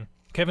finals. Mm-hmm.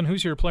 Kevin,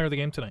 who's your player of the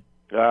game tonight?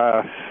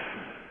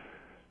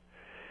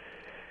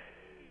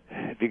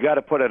 If you got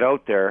to put it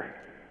out there,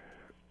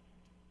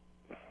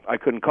 I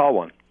couldn't call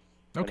one,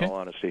 okay. in all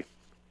honesty.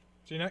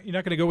 So you're not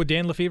going to go with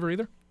Dan Lefevre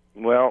either?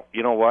 Well,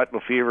 you know what,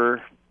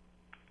 Lefevre,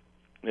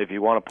 if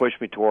you want to push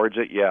me towards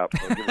it, yeah,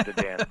 I'll give it to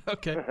Dan.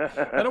 Okay.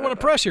 I don't want to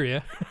pressure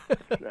you.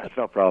 That's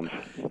no problem.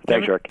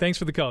 Thanks, Rick. Thanks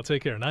for the call.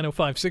 Take care.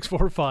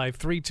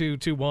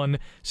 905-645-3221,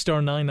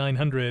 star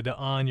 9900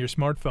 on your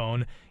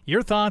smartphone.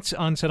 Your thoughts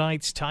on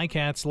tonight's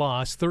Ticats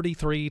loss,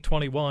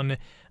 33-21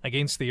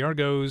 against the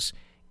Argos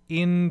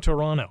in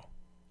Toronto.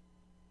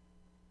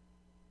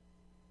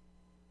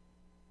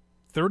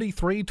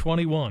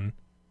 33-21.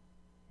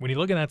 When you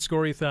look at that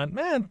score, you thought,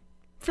 man,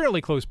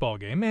 fairly close ball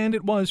game, and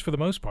it was for the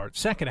most part.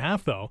 Second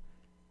half, though,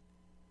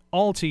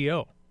 all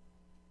TO.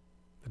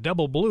 The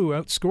double blue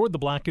outscored the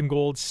black and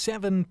gold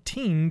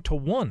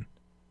 17-1.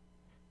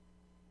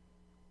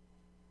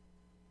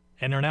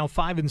 And are now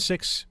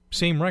 5-6,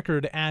 same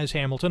record as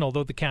Hamilton,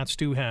 although the Cats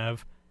do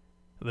have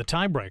the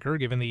tiebreaker,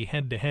 given the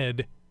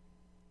head-to-head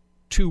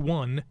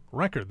 2-1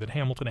 record that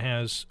Hamilton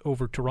has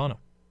over Toronto.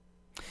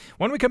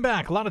 When we come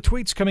back, a lot of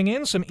tweets coming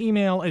in, some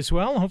email as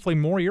well. Hopefully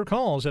more of your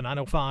calls at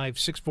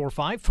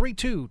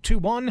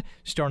 905-645-3221,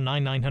 star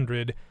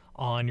 9900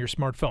 on your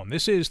smartphone.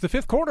 This is the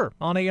fifth quarter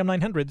on AM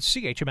 900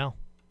 CHML.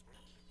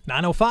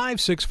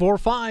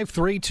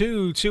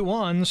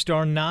 905-645-3221,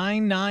 star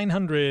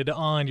 9900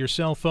 on your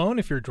cell phone.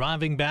 If you're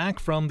driving back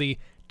from the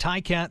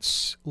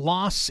Ticats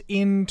loss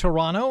in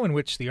Toronto, in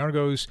which the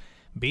Argos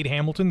beat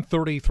Hamilton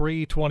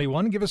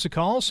 33-21, give us a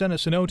call, send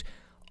us a note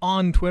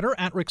on Twitter,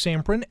 at Rick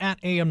Samprin,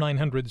 at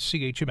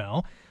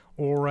AM900CHML,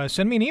 or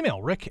send me an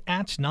email,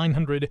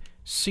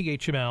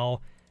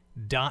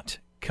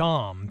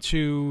 rick@900CHML.com.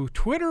 To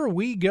Twitter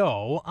we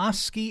go.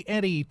 Oski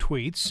Eddie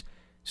tweets,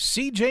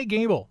 CJ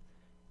Gable.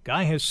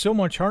 Guy has so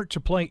much heart to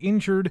play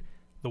injured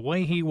the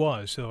way he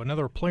was. So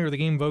another player of the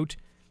game vote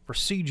for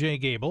CJ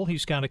Gable.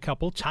 He's got a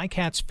couple.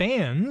 Ticats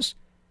fans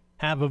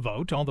have a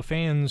vote. All the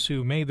fans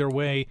who made their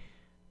way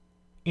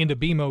into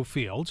BMO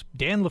Field.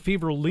 Dan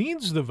Lefevre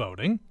leads the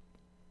voting.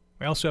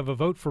 We also have a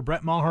vote for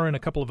Brett Maher and a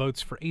couple of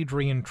votes for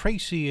Adrian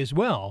Tracy as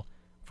well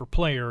for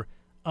player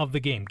of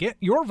the game. Get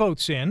your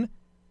votes in.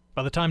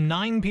 By the time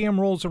 9 p.m.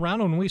 rolls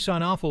around, when we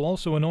sign off, we'll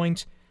also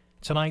anoint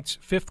tonight's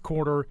fifth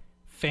quarter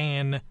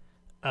fan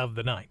of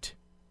the night.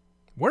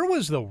 Where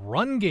was the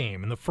run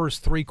game in the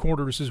first three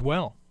quarters as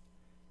well?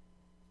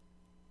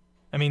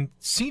 I mean,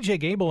 C.J.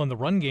 Gable and the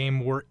run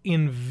game were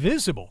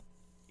invisible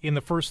in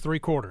the first three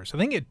quarters. I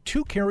think he had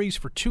 2 carries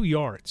for 2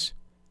 yards.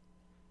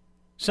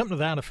 Something to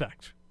that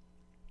effect.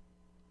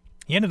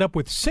 He ended up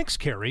with 6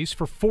 carries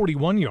for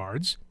 41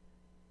 yards.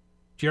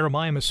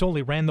 Jeremiah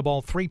Masoli ran the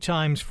ball 3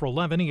 times for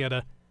 11. He had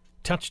a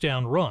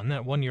touchdown run,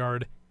 that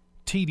 1-yard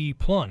TD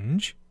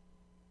plunge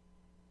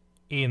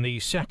in the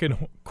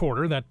second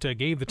quarter that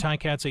gave the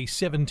Ticats a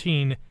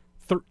 17-13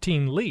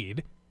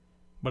 lead.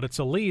 But it's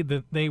a lead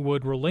that they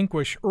would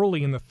relinquish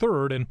early in the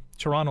third, and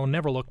Toronto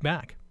never looked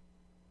back.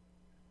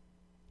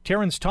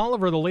 Terrence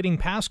Tolliver, the leading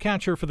pass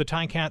catcher for the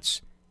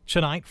Ticats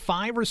tonight,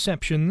 5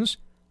 receptions,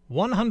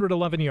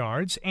 111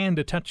 yards, and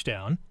a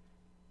touchdown.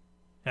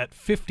 That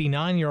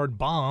 59-yard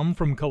bomb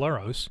from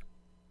Caleros.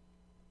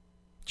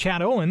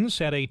 Chad Owens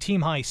had a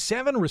team-high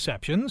 7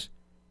 receptions,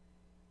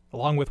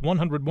 along with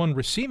 101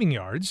 receiving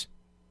yards.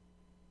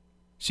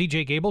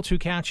 C.J. Gable, 2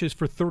 catches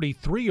for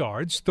 33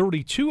 yards.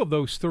 32 of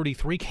those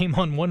 33 came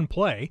on 1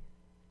 play.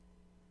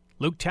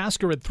 Luke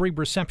Tasker had 3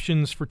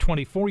 receptions for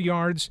 24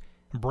 yards.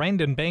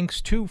 Brandon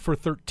Banks, 2 for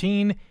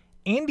 13.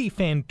 Andy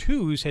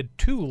Fantuz had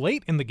 2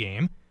 late in the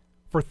game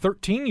for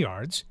 13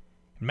 yards.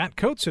 And Matt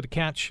Coates had a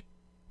catch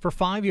for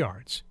 5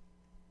 yards.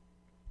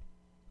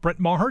 Brett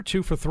Maher,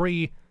 2 for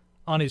 3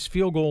 on his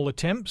field goal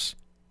attempts.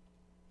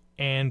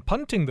 And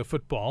punting the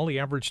football, he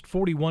averaged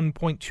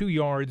 41.2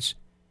 yards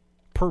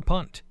per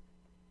punt.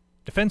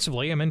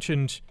 Defensively, I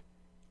mentioned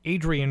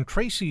Adrian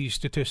Tracy's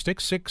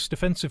statistics, 6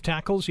 defensive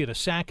tackles. He had a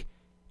sack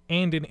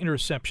and an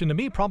interception. To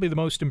me, probably the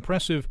most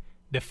impressive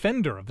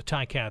defender of the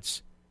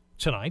Ticats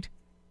tonight.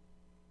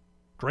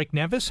 Drake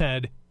Nevis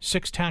had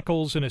 6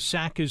 tackles and a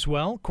sack as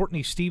well.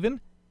 Courtney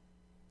Stephen,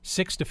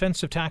 6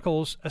 defensive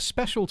tackles, a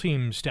special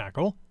teams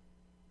tackle.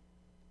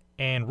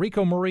 And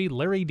Rico Murray,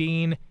 Larry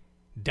Dean,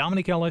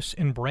 Dominic Ellis,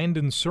 and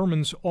Brandon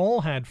Sermons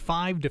all had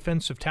 5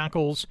 defensive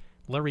tackles.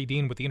 Larry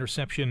Dean with the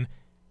interception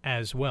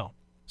as well.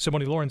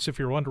 Simone Lawrence, if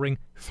you're wondering,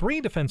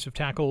 3 defensive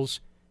tackles,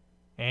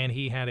 and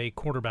he had a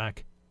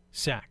quarterback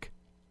sack.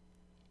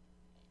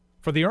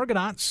 For the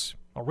Argonauts,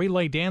 I'll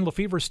relay Dan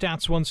Lefevre's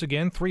stats once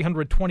again.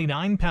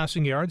 329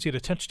 passing yards. He had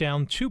a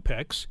touchdown, 2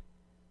 picks.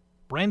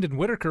 Brandon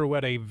Whitaker, who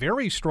had a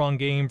very strong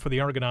game for the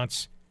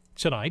Argonauts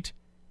tonight.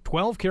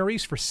 12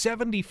 carries for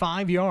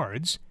 75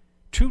 yards,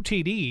 2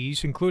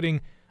 TDs,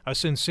 including a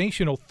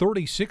sensational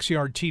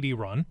 36-yard TD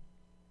run.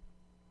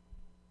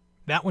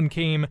 That one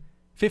came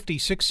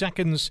 56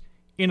 seconds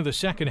into the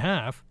second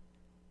half.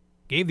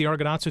 Gave the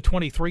Argonauts a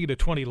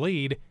 23-20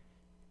 lead,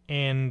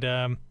 and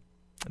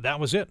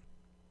that was it.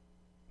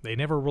 They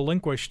never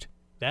relinquished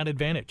that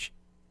advantage.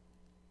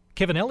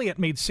 Kevin Elliott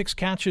made 6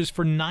 catches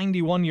for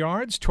 91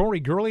 yards.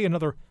 Torrey Gurley,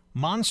 another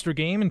monster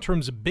game in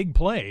terms of big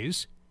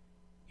plays.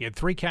 He had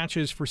 3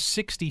 catches for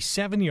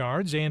 67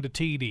 yards and a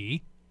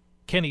TD.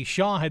 Kenny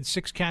Shaw had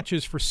 6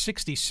 catches for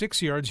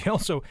 66 yards. He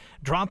also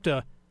dropped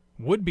a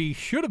would-be,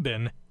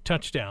 should-have-been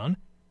touchdown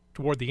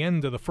toward the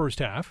end of the first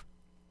half.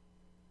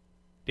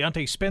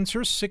 Deontay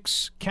Spencer,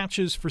 6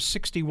 catches for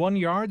 61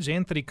 yards.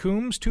 Anthony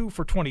Coombs, 2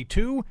 for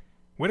 22.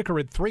 Whitaker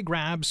had 3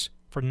 grabs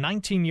for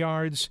 19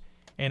 yards.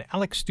 And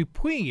Alex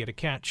Dupuis had a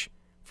catch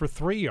for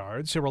 3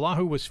 yards.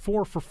 Iralahu was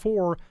 4 for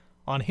 4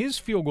 on his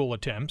field goal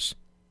attempts.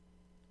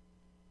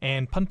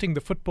 And punting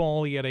the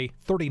football, he had a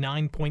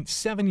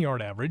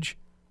 39.7-yard average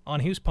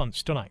on his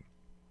punts tonight.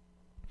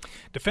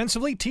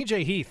 Defensively,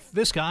 TJ Heath,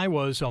 this guy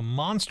was a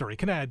monster. He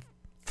could have had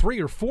 3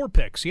 or 4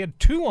 picks. He had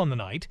 2 on the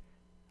night,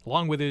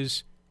 along with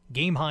his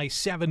game-high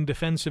 7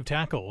 defensive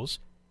tackles.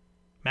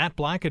 Matt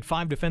Black had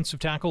 5 defensive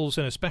tackles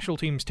and a special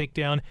teams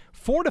takedown,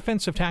 4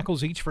 defensive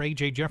tackles each for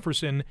A.J.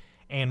 Jefferson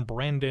and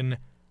Brandon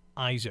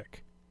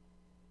Isaac.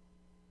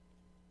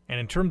 And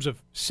in terms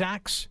of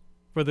sacks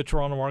for the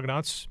Toronto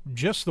Argonauts,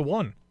 just the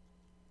one.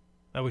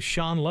 That was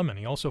Sean Lemon.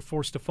 He also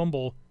forced a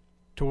fumble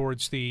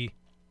towards the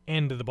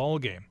end of the ball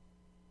game.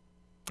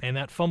 And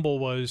that fumble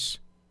was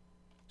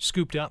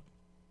scooped up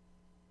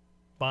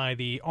by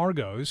the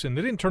Argos, and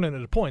they didn't turn it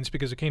into points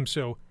because it came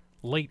so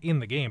late in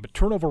the game. But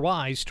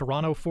turnover-wise,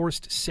 Toronto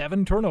forced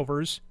 7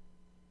 turnovers.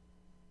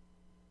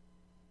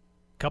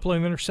 A couple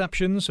of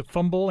interceptions, a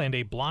fumble, and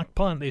a blocked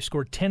punt. They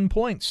scored 10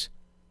 points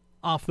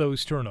off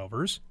those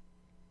turnovers.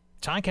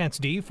 Ticats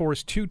D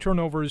forced 2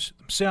 turnovers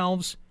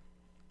themselves,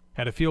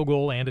 had a field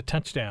goal and a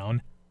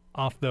touchdown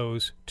off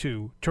those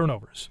 2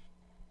 turnovers.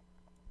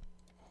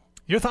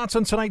 Your thoughts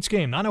on tonight's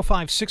game?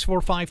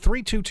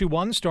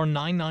 905-645-3221, star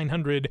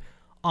 9900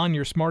 on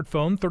your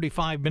smartphone.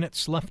 35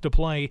 minutes left to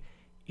play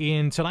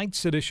in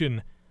tonight's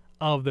edition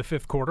of the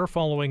 5th quarter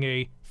following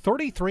a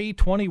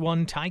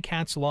 33-21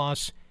 Ticats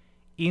loss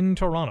in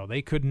Toronto.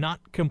 They could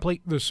not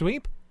complete the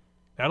sweep.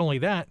 Not only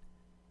that,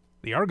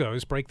 the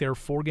Argos break their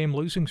 4-game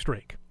losing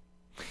streak.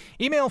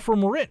 Email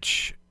from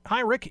Rich.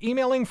 Hi, Rick.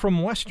 Emailing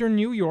from Western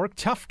New York.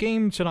 Tough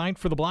game tonight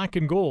for the Black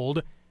and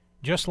Gold,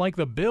 just like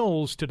the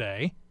Bills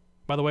today.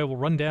 By the way, we'll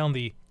run down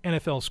the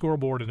NFL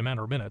scoreboard in a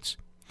matter of minutes.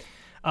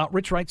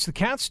 Rich writes, the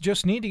Cats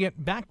just need to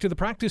get back to the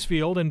practice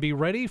field and be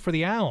ready for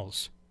the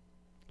Owls.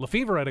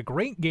 Lefevre had a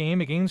great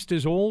game against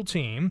his old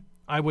team.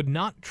 I would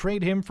not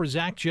trade him for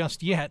Zach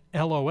just yet,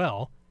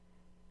 LOL.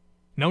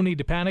 No need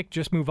to panic,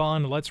 just move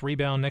on. Let's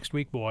rebound next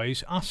week,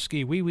 boys.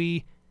 Oski wee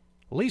wee.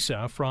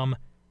 Lisa from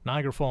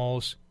Niagara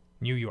Falls,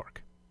 New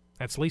York.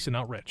 That's Lisa,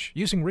 not Rich.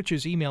 Using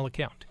Rich's email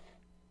account.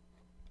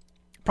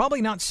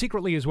 Probably not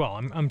secretly as well.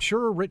 I'm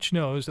sure Rich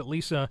knows that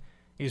Lisa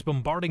is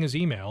bombarding his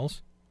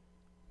emails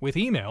with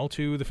email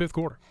to the 5th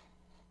quarter.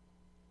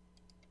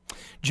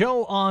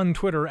 Joe on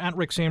Twitter, at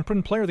Rick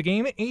Samprin, player of the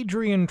game,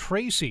 Adrian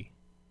Tracy.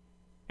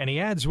 And he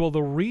adds, will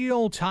the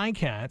real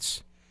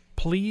Ticats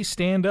please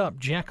stand up,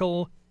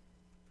 Jekyll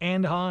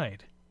and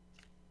Hyde?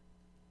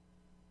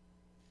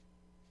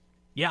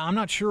 Yeah, I'm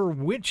not sure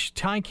which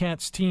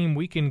Ticats team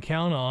we can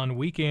count on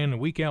week in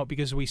and week out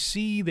because we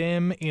see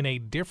them in a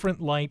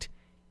different light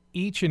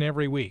each and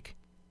every week.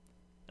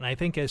 And I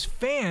think as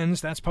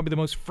fans, that's probably the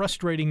most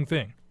frustrating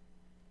thing.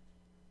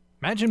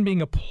 Imagine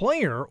being a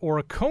player or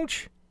a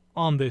coach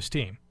on this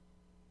team.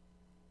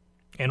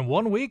 And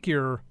one week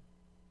you're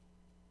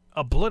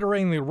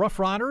obliterating the Rough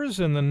Riders,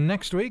 and the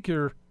next week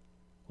you're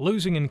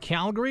losing in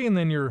Calgary, and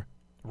then you're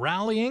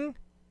rallying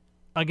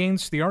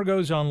against the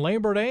Argos on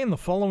Labor Day, and the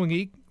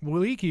following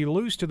week you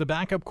lose to the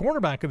backup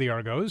quarterback of the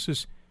Argos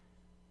as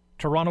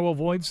Toronto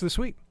avoids the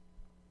sweep.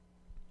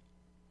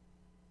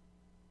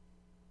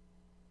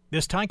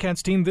 This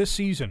Ticats team this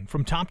season,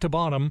 from top to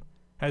bottom,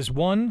 has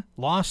won,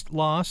 lost,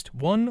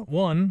 won,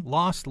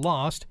 lost,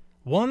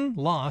 won,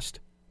 lost,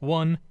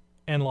 won,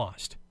 and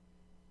lost.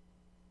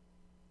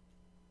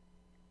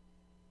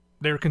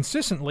 They're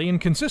consistently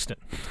inconsistent.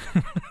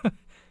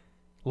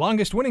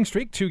 Longest winning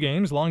streak, 2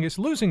 games. Longest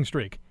losing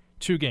streak,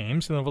 2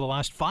 games. And over the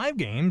last 5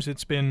 games,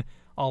 it's been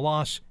a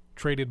loss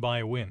traded by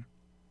a win.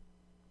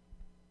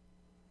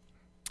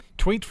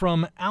 Tweet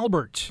from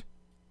Albert.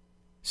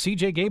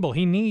 CJ Gable,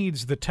 he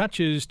needs the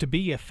touches to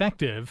be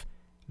effective.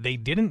 They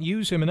didn't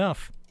use him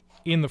enough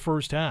in the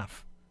first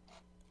half.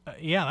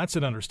 Yeah, that's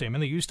an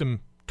understatement. They used him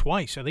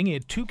twice. I think he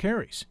had 2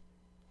 carries.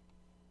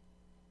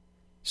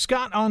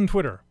 Scott on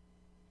Twitter.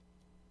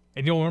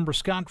 And you'll remember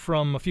Scott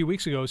from a few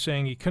weeks ago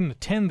saying he couldn't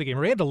attend the game,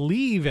 or he had to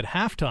leave at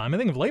halftime. I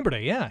think of Labor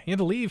Day, yeah. He had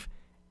to leave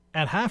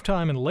at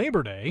halftime in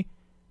Labor Day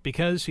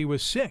because he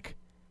was sick.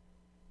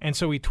 And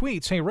so he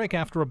tweets, "Hey, Rick,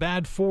 after a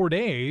bad 4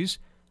 days,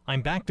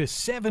 I'm back to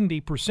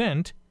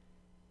 70%.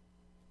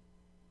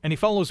 And he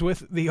follows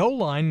with, "The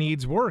O-line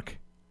needs work."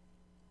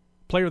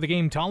 Player of the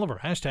game,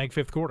 Tolliver, hashtag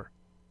fifth quarter.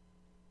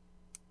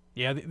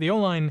 Yeah, the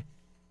O-line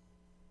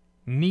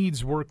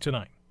needs work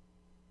tonight.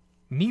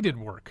 Needed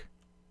work.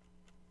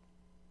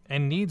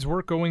 And needs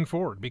work going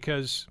forward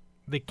because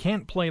they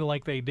can't play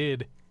like they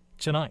did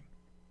tonight.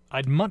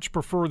 I'd much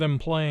prefer them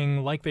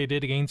playing like they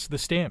did against the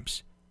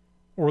Stamps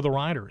or the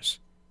Riders,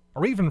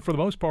 or even for the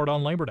most part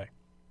on Labor Day.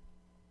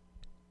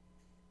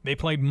 They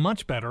played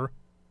much better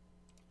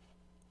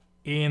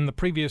in the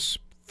previous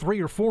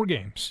 3 or 4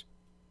 games.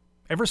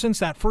 Ever since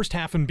that first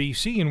half in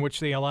BC in which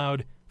they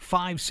allowed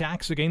 5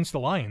 sacks against the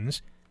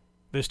Lions,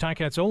 this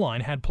Ticats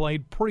O-line had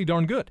played pretty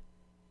darn good,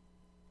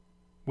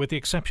 with the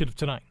exception of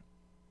tonight.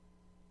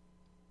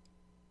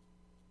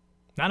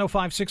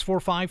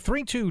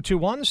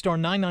 905-645-3221, star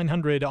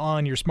 9900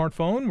 on your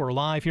smartphone. We're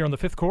live here on the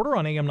fifth quarter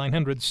on AM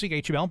 900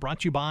 CHML, brought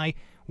to you by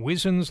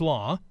Wizen's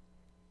Law.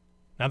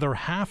 Another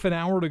half an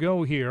hour to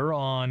go here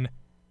on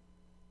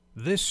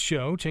this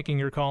show, taking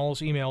your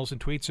calls, emails, and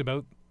tweets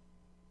about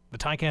the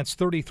Ticats'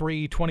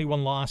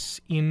 33-21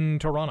 loss in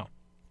Toronto.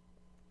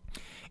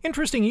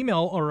 Interesting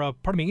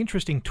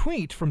interesting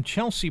tweet from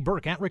Chelsea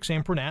Burke at Rick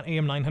Sampron at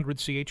AM 900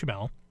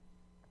 CHML.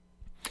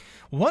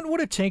 What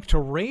would it take to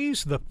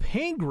raise the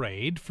pay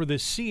grade for the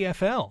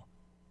CFL?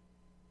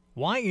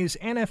 Why is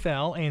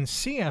NFL and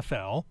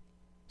CFL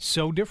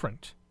so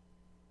different?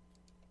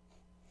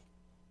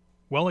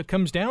 Well, it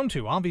comes down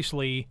to,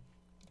 obviously,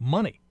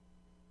 money.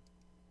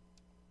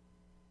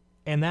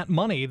 And that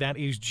money that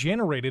is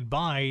generated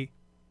by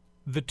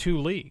the 2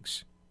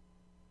 leagues.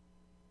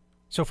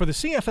 So for the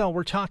CFL,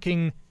 we're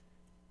talking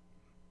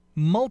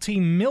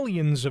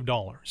multi-millions of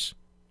dollars,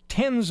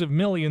 tens of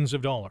millions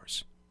of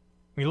dollars.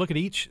 When you look at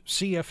each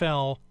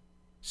CFL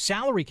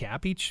salary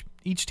cap, each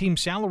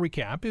team's salary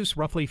cap is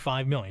roughly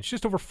 $5 million. It's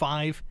just over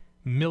 $5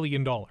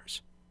 million.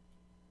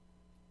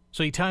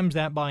 So you times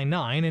that by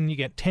 9 and you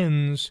get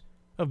tens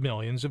of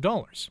millions of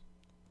dollars.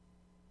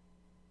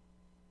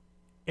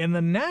 In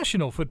the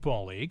National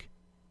Football League,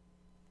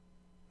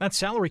 that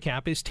salary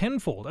cap is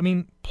tenfold. I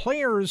mean,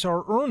 players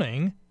are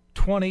earning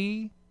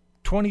 $20,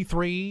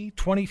 $23,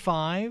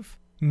 $25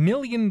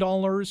 million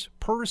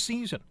per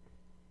season.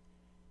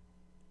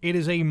 It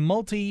is a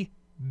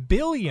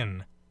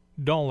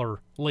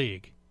multi-billion-dollar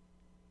league,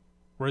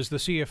 whereas the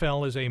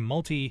CFL is a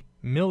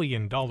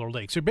multi-million-dollar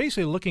league. So you're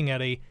basically looking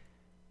at a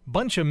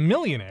bunch of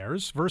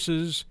millionaires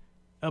versus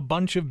a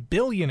bunch of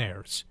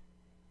billionaires.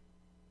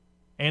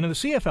 And in the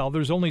CFL,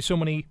 there's only so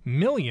many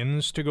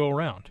millions to go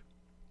around.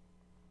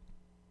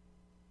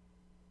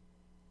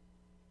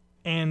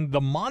 And the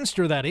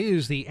monster that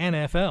is the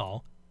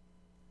NFL,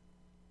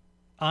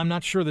 I'm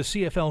not sure the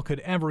CFL could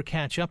ever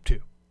catch up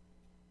to.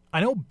 I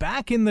know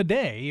back in the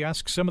day, you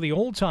ask some of the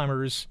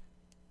old-timers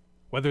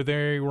whether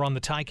they were on the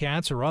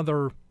Ticats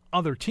or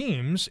other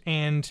teams,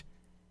 and,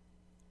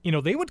 you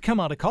know, they would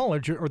come out of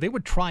college or they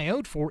would try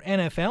out for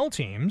NFL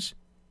teams,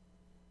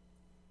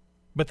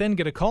 but then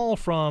get a call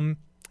from,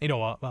 you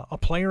know, a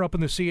player up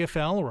in the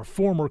CFL or a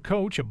former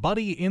coach, a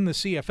buddy in the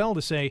CFL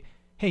to say,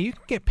 hey, you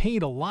can get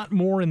paid a lot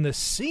more in the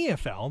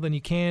CFL than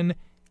you can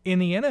in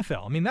the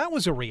NFL. I mean, that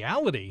was a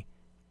reality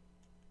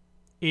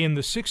in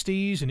the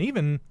 60s and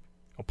even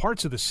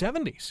parts of the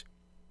 70s.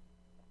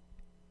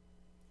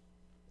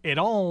 It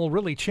all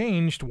really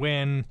changed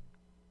when,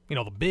 you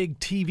know, the big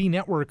TV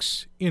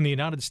networks in the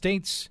United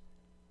States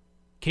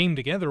came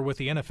together with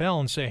the NFL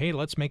and say, hey,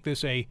 let's make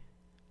this a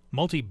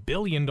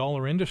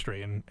multi-billion-dollar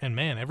industry. And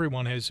man,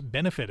 everyone has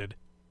benefited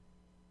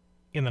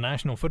in the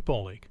National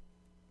Football League.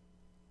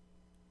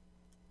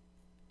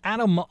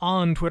 Adam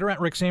on Twitter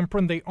at Rick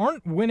Sampron, they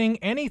aren't winning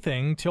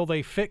anything till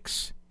they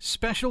fix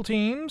special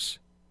teams,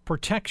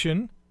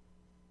 protection.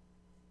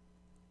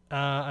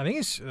 I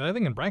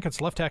think in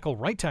brackets left tackle,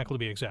 right tackle to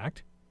be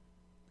exact,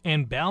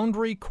 and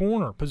boundary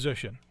corner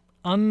position.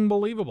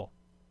 Unbelievable.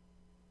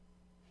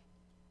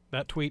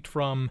 That tweet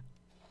from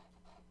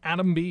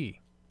Adam B.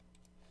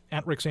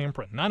 at Rick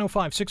Sampron.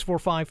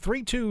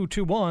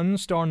 905-645-3221,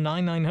 star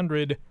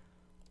 9900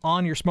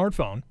 on your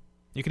smartphone.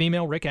 You can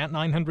email Rick at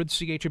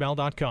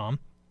 900chml.com.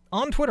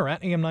 On Twitter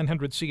at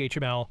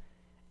AM900CHML,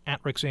 at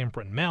Rick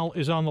Sampron. Mel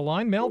is on the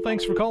line. Mel,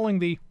 thanks for calling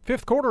the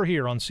fifth quarter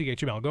here on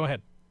CHML. Go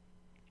ahead.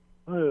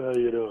 Hi, how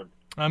you doing?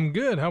 I'm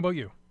good. How about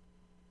you?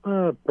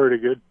 Pretty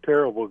good.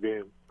 Terrible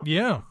game.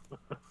 Yeah.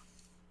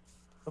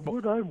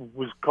 What I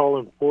was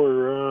calling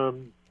for,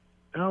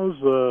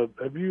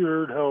 have you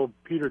heard how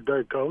Peter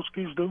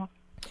Dykowski's doing?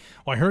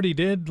 Well, I heard he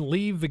did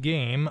leave the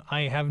game.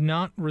 I have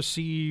not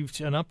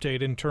received an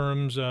update in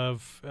terms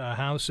of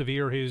how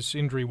severe his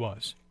injury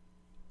was.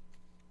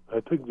 I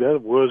think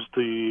that was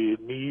the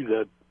knee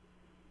that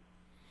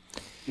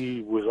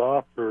he was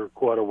off for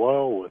quite a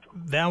while with.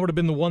 That would have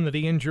been the one that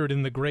he injured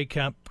in the Grey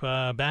Cup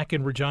back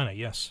in Regina,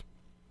 yes.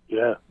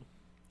 Yeah.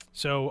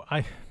 So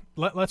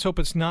let's hope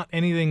it's not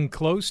anything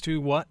close to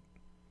what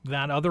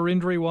that other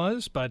injury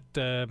was, but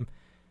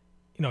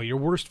your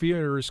worst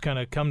fears kind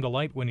of come to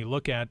light when you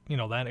look at,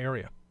 that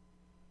area.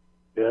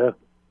 Yeah.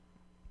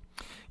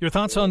 Your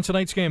thoughts on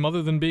tonight's game,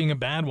 other than being a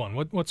bad one?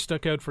 What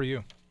stuck out for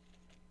you?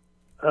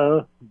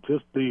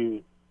 Just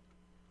the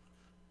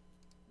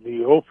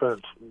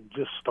offense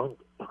just stunk.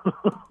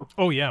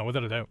 Oh, yeah,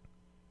 without a doubt.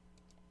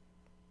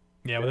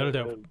 Yeah, without a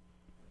doubt. And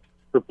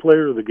for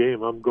player of the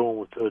game, I'm going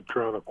with the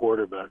Toronto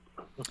quarterback.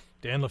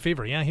 Dan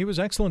Lefevre, yeah, he was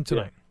excellent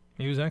tonight.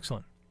 Yeah. He was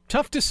excellent.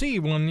 Tough to see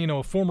when,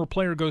 a former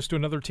player goes to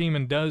another team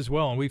and does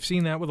well, and we've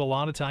seen that with a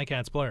lot of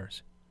Ticats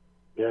players.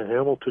 Yeah,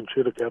 Hamilton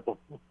should have kept him.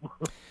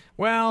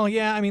 Well,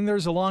 yeah, I mean,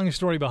 there's a long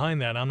story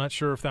behind that. I'm not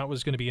sure if that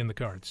was going to be in the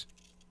cards.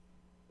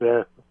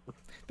 Yeah.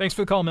 Thanks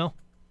for the call, Mel.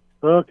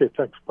 Okay,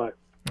 thanks. Bye.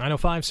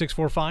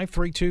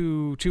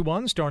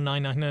 905-645-3221, star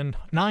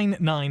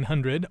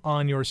 9900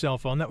 on your cell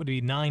phone. That would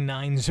be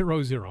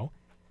 9900.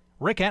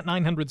 Rick at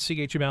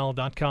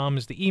 900CHML.com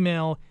is the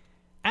email.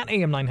 At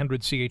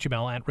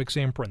AM900CHML at Rick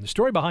Zamprin. The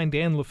story behind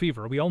Dan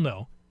Lefevre, we all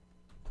know.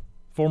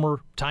 Former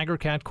Tiger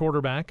Cat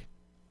quarterback.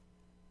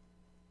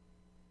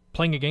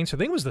 Playing against, I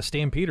think it was the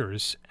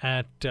Stampeders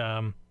at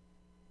Ron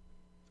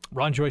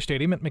Joy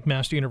Stadium at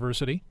McMaster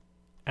University,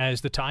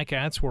 as the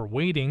Ticats were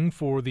waiting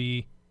for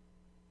the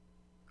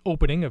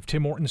opening of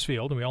Tim Hortons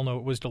Field, and we all know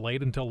it was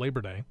delayed until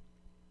Labor Day.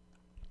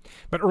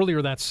 But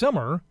earlier that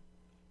summer,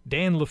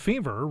 Dan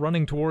Lefevre,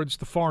 running towards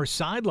the far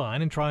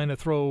sideline and trying to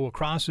throw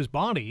across his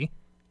body,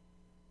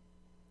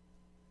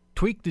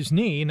 tweaked his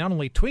knee. Not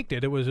only tweaked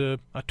it, it was a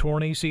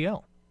torn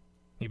ACL.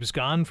 He was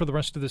gone for the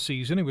rest of the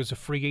season. He was a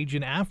free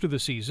agent after the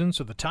season,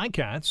 so the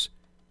Ticats,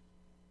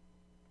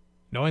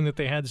 knowing that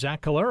they had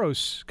Zach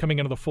Collaros coming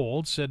into the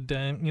fold, said,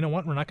 you know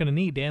what, we're not going to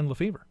need Dan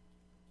Lefevre.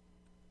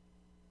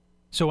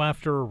 So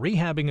after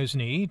rehabbing his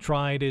knee,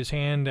 tried his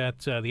hand at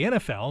the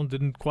NFL,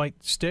 didn't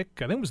quite stick.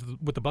 I think it was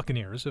with the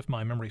Buccaneers, if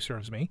my memory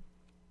serves me.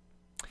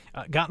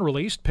 Got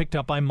released, picked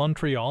up by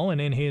Montreal,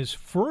 and in his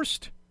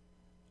first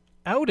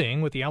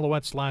outing with the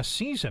Alouettes last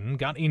season,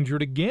 got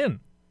injured again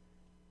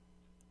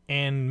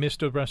and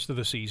missed the rest of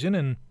the season.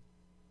 And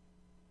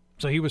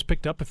so he was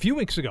picked up a few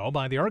weeks ago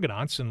by the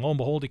Argonauts, and lo and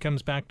behold, he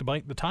comes back to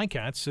bite the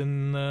Ticats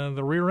in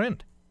the rear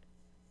end.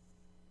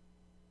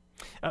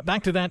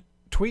 Back to that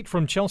tweet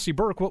from Chelsea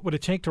Burke. What would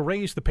it take to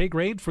raise the pay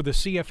grade for the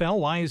CFL?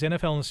 Why is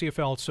NFL and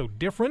CFL so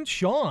different?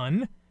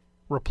 Sean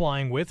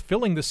replying with,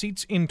 filling the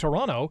seats in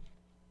Toronto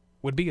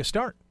would be a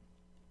start.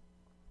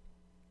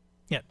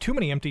 Yeah, too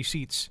many empty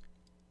seats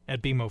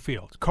at BMO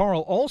Field.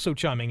 Carl also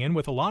chiming in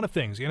with a lot of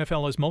things. The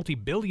NFL has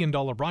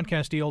multi-billion-dollar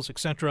broadcast deals,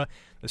 etc.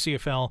 The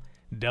CFL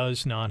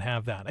does not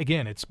have that.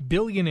 Again, it's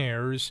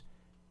billionaires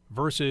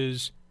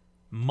versus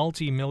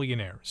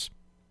multi-millionaires.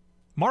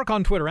 Mark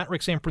on Twitter, at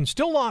Rick Samprin.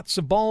 Still lots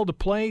of ball to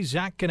play.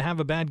 Zach can have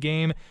a bad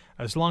game.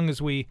 As long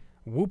as we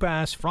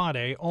whoop-ass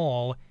Friday,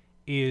 all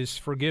is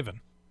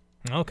forgiven.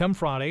 Well, come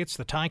Friday, it's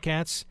the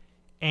Ticats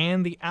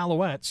and the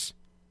Alouettes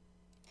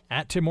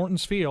at Tim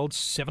Hortons Field.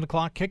 7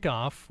 o'clock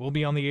kickoff. We'll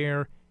be on the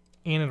air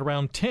in at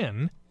around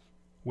 10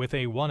 with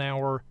a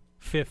 1-hour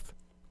fifth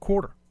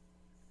quarter.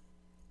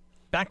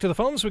 Back to the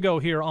phones we go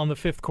here on the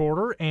fifth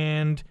quarter,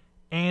 and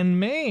Ann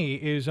May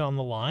is on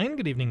the line.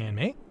 Good evening, Ann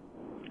May.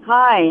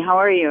 Hi, how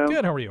are you?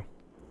 Good, how are you?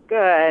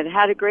 Good.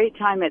 Had a great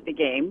time at the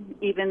game,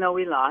 even though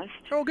we lost.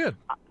 Oh, good.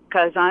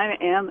 Because I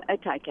am a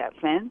Ticat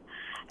fan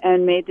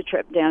and made the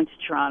trip down to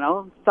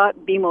Toronto.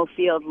 Thought BMO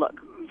Field looked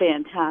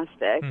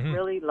fantastic,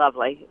 really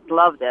lovely.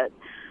 Loved it.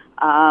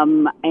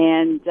 And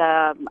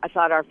I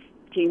thought our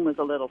team was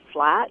a little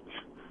flat.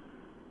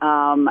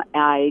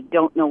 I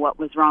don't know what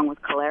was wrong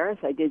with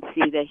Collaros. I did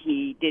see that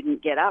he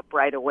didn't get up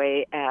right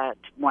away at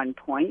one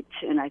point,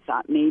 and I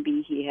thought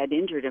maybe he had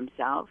injured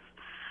himself.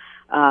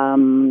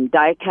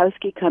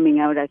 Diakowski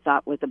coming out, I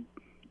thought, was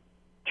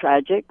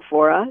tragic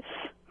for us.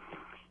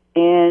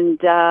 And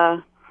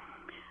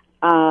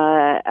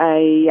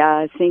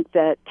I think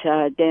that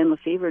Dan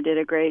Lefevre did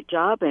a great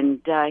job,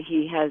 and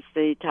he has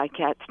the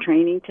Ticats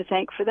training to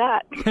thank for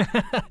that.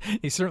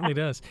 He certainly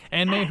does.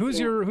 And May, who's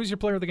your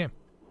player of the game?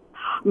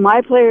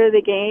 My player of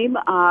the game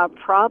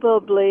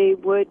probably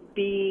would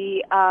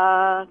be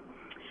that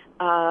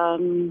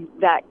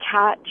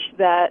catch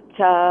that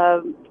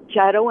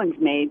Chad Owens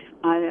made.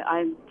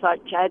 I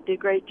thought Chad did a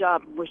great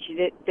job. Wish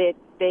they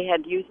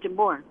had used him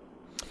more.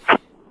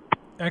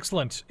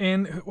 Excellent.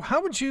 And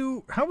how would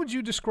you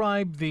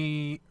describe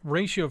the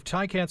ratio of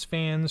Ticats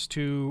fans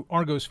to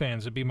Argos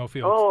fans at BMO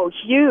Field? Oh,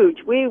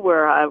 huge. We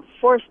were a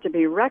force to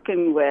be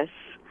reckoned with.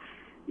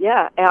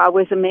 Yeah, I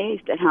was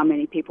amazed at how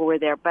many people were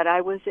there, but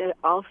I was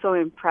also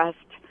impressed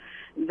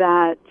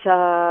that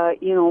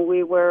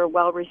we were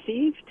well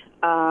received.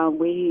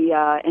 We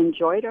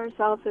enjoyed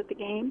ourselves at the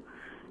game.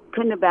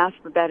 Couldn't have asked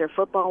for better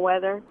football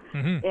weather.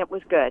 It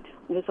was good.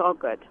 It was all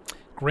good.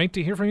 Great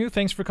to hear from you.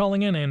 Thanks for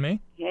calling in, Ann May.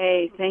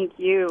 Hey, thank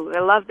you. I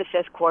love the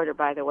fifth quarter,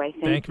 by the way.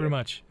 Thank you very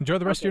much. Enjoy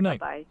the rest of your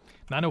night. Bye.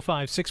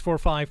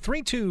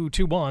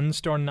 905-645-3221,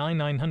 star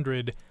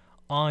 9900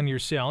 on your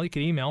cell. You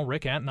can email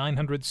Rick at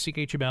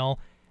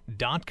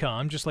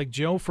 900CHML.com, just like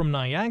Joe from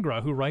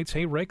Niagara, who writes,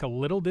 hey, Rick, a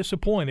little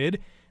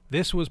disappointed.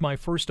 This was my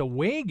first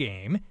away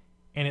game,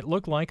 and it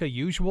looked like a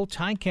usual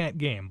Ticat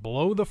game.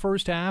 Below the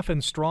first half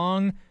and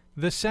strong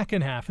the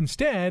second half.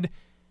 Instead,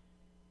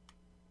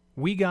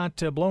 We got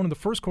blown in the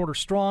first quarter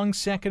strong.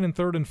 Second and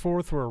third and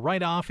fourth were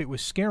right off. It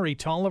was scary.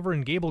 Tolliver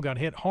and Gable got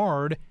hit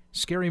hard.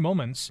 Scary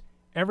moments.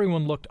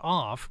 Everyone looked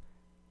off.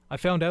 I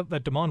found out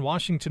that Damon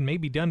Washington may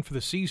be done for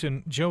the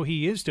season. Joe,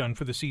 he is done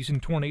for the season.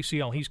 Torn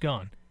ACL, he's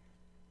gone.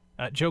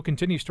 Joe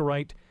continues to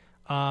write,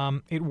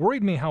 it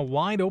worried me how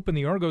wide open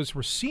the Argos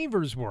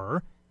receivers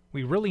were.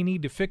 We really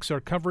need to fix our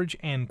coverage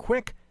and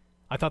quick.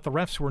 I thought the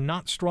refs were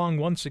not strong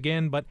once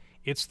again, but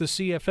it's the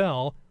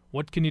CFL.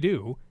 What can you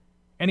do?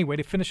 Anyway,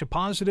 to finish a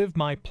positive,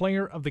 my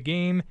player of the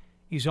game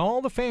is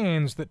all the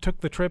fans that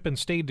took the trip and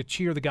stayed to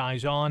cheer the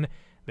guys on.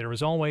 There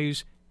is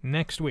always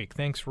next week.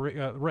 Thanks,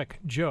 Rick.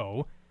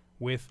 Joe,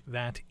 with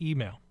that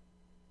email.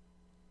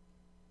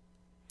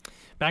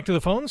 Back to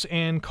the phones,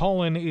 and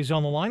Colin is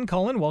on the line.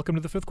 Colin, welcome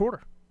to the fifth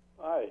quarter.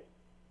 Hi.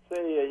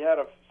 Say you had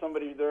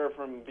somebody there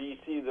from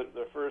BC that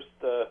the first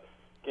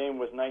game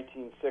was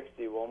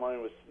 1960. Well,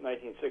 mine was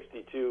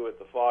 1962 at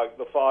the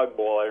Fog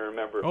Bowl, I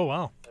remember. Oh,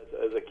 wow.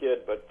 As a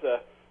kid. But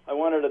I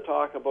wanted to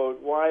talk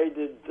about why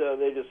did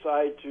they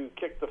decide to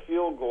kick the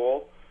field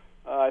goal.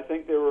 I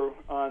think they were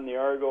on the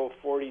Argo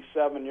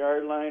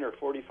 47-yard line or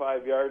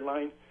 45-yard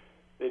line.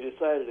 They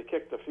decided to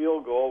kick the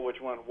field goal, which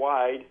went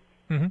wide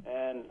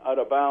and out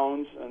of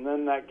bounds, and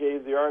then that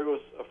gave the Argos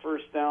a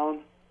first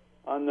down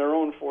on their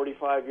own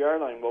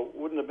 45-yard line. Well,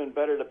 wouldn't it have been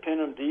better to pin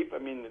them deep? I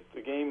mean,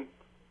 the game,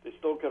 they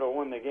still could have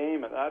won the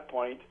game at that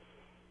point.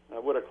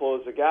 Would have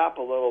closed the gap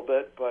a little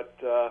bit, but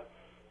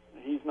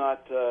he's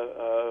not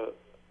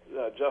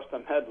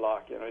Justin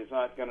Headlock. He's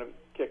not going to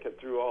kick it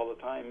through all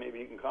the time. Maybe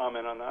you can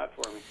comment on that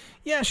for me.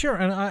 Yeah, sure.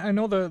 And I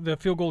know the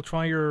field goal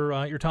try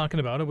you're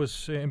talking about. It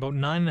was about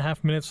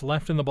 9.5 minutes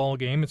left in the ball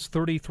game. It's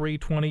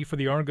 33-20 for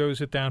the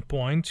Argos at that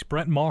point.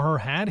 Brett Maher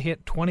had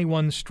hit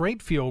 21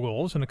 straight field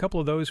goals, and a couple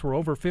of those were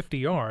over 50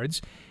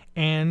 yards.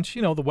 And,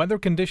 the weather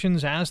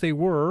conditions as they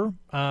weren't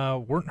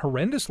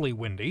horrendously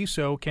windy,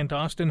 so Kent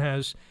Austin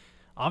has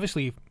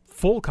obviously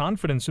full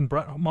confidence in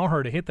Brett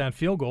Maher to hit that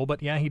field goal,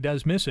 but yeah, he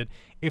does miss it.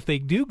 If they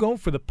do go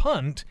for the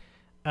punt,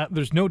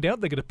 there's no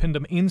doubt they could have pinned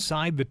him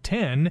inside the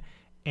 10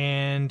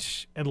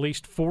 and at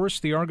least force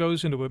the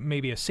Argos into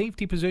maybe a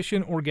safety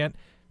position or get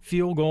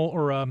field goal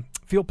or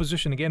field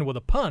position again with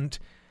a punt.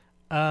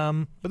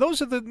 But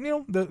those are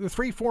the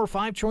 3, 4,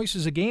 5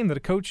 choices a game that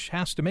a coach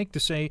has to make to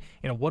say,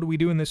 what do we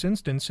do in this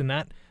instance? And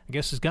that, I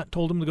guess, his gut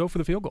told him to go for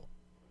the field goal.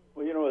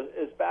 Well,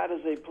 as bad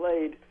as they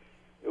played,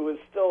 it was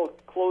still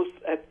close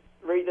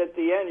right at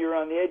the end. You're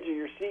on the edge of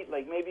your seat,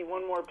 like maybe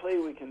one more play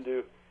we can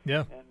do.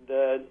 Yeah. And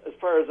as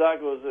far as that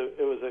goes,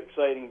 it was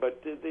exciting,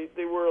 but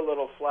they were a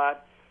little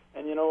flat.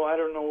 And, I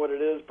don't know what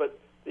it is, but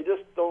they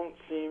just don't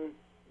seem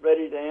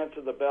ready to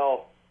answer the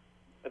bell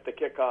at the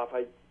kickoff.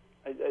 I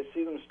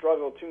see them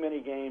struggle too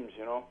many games,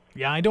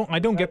 Yeah, I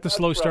don't get the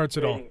slow starts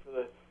at all.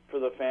 For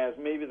the fans,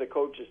 maybe the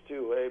coaches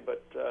too,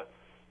 But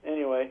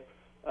anyway,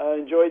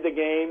 enjoyed the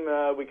game.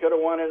 We could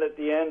have won it at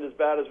the end as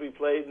bad as we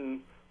played,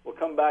 and we'll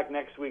come back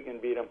next week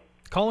and beat them.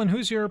 Colin,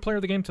 who's your player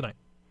of the game tonight?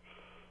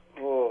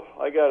 Oh,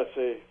 I got to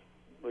say,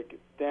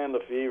 Dan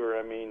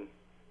Lefevre,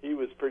 he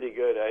was pretty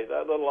good.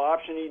 That little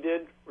option he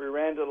did, we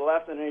ran to the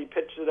left and then he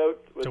pitched it out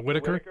to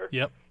Whitaker.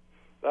 Yep.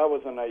 That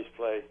was a nice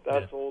play.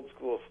 That's old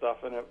school stuff,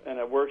 and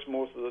it works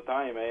most of the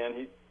time, And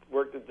he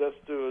worked it just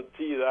to a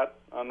T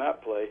on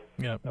that play.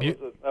 Yeah.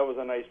 That was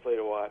a nice play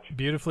to watch.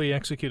 Beautifully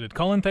executed.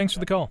 Colin, thanks for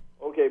the call.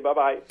 Okay,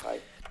 bye-bye. Bye.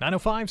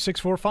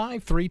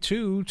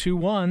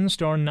 905-645-3221,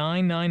 star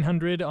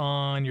 9900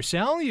 on your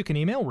cell. You can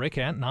email Rick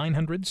at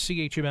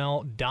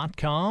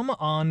 900CHML.com,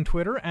 on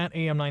Twitter at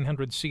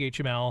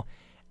AM900CHML,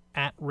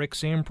 at Rick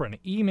Samprin.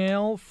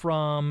 Email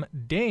from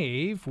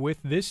Dave with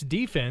this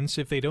defense.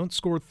 If they don't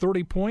score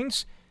 30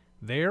 points,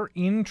 they're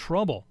in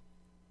trouble.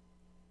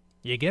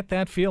 You get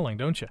that feeling,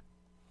 don't you?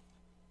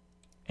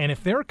 And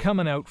if they're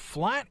coming out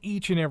flat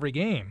each and every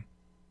game,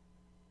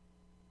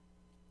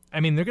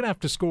 they're going to have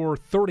to score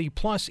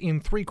 30-plus in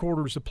 3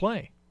 quarters of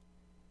play.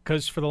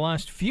 Because for the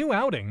last few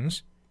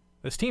outings,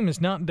 this team has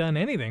not done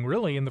anything,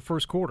 really, in the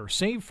first quarter,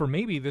 save for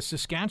maybe the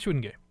Saskatchewan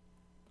game.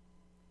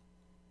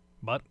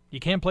 But you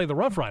can't play the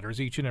Rough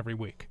Riders each and every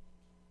week.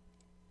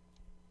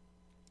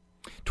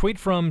 Tweet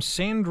from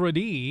Sandra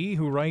D.,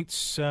 who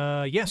writes,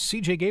 yes,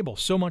 C.J. Gable,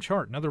 so much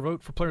heart. Another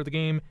vote for player of the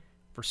game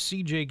for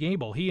C.J.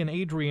 Gable. He and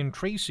Adrian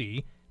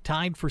Tracy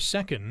tied for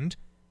second,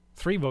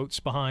 3 votes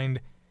behind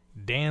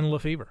Dan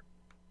Lefevre.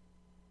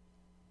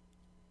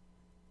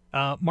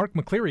 Mark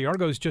McCleary,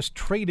 Argos just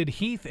traded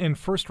Heath and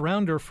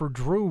first-rounder for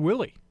Drew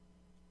Willie.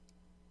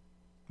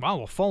 Wow,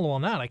 we'll follow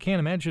on that. I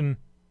can't imagine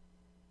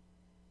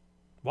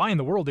why in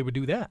the world they would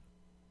do that.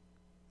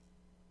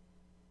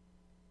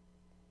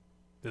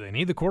 Do they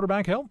need the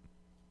quarterback help?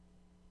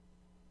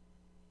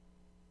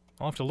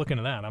 I'll have to look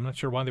into that. I'm not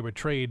sure why they would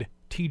trade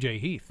T.J.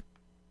 Heath.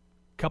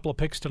 Couple of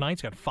picks tonight.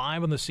 He's got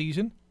 5 on the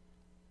season.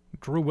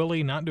 Drew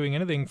Willie not doing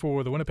anything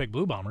for the Winnipeg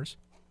Blue Bombers.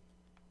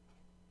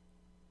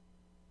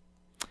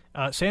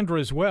 Sandra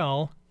as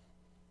well,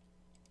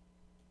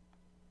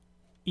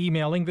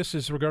 emailing. This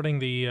is regarding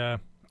the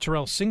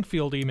Terrell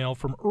Sinkfield email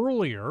from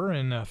earlier,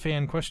 and a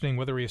fan questioning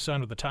whether he is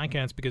signed with the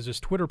Ticats because his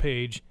Twitter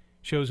page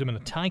shows him in a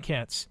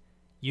Ticats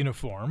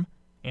uniform.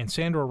 And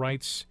Sandra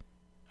writes,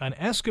 an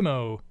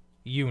Eskimo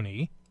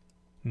uni,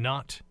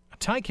 not a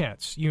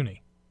Ticats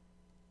uni.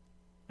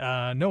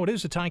 No, it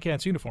is a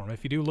Ticats uniform.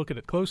 If you do look at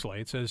it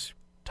closely, it says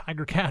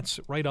Tiger Cats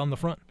right on the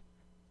front.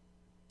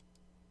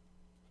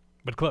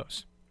 But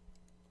close.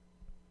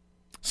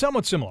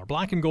 Somewhat similar.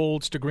 Black and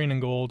golds to green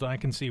and gold. I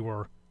can see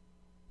where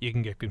you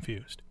can get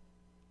confused.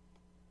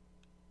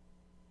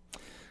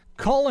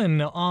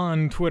 Colin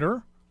on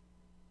Twitter,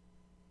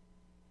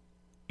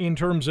 in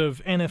terms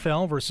of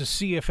NFL versus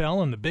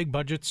CFL and the big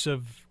budgets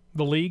of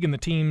the league and the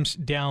teams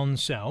down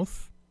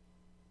south.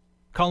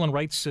 Colin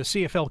writes,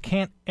 CFL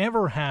can't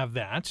ever have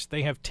that.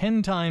 They have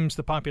 10 times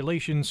the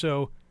population,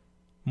 so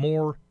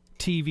more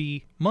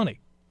TV money.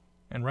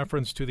 In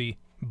reference to the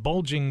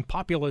bulging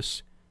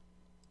populace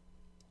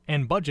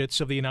and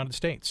budgets of the United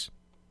States.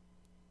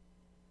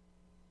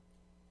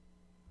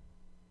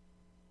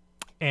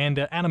 And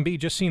Adam B.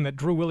 just seen that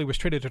Drew Willie was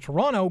traded to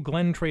Toronto.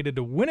 Glenn traded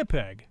to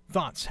Winnipeg.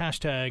 Thoughts?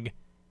 Hashtag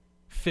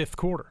fifth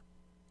quarter.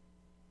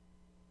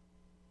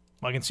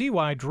 Well, I can see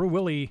why Drew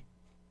Willie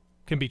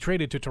can be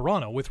traded to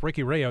Toronto with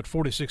Ricky Ray out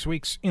 4 to 6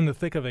 weeks in the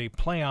thick of a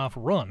playoff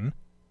run.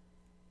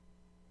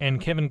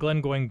 And Kevin Glenn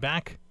going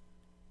back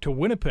to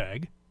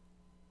Winnipeg.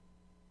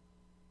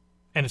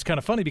 And it's kind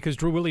of funny because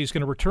Drew Willie is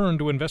going to return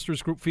to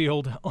Investors Group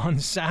Field on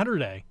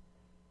Saturday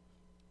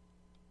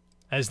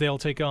as they'll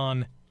take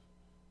on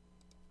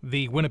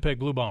the Winnipeg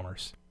Blue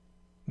Bombers,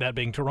 that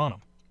being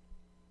Toronto.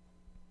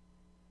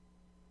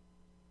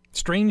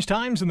 Strange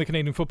times in the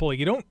Canadian Football League.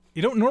 You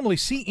don't normally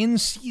see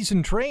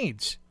in-season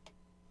trades.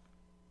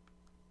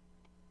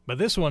 But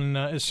this one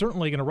is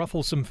certainly going to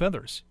ruffle some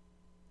feathers.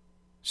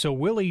 So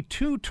Willie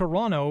to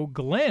Toronto,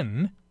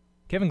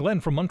 Kevin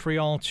Glenn from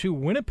Montreal to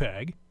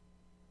Winnipeg.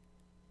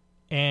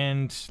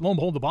 And lo and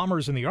behold, the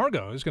Bombers and the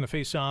Argos going to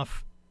face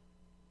off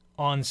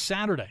on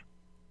Saturday.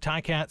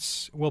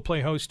 Ticats will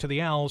play host to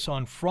the Owls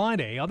on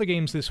Friday. Other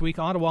games this week,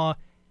 Ottawa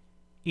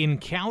in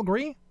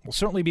Calgary. We'll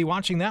certainly be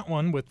watching that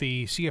one with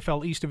the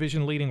CFL East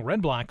Division leading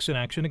Red Blacks in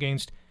action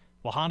against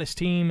the hottest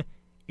team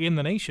in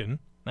the nation,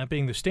 that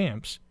being the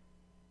Stamps.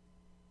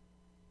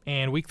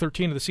 And Week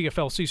 13 of the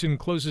CFL season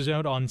closes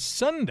out on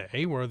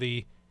Sunday, where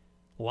the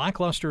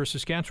lackluster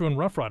Saskatchewan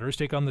Roughriders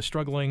take on the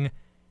struggling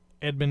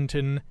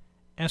Edmonton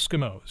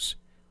Eskimos.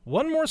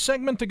 One more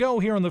segment to go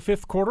here in the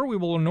fifth quarter. We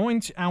will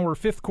anoint our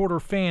fifth quarter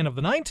fan of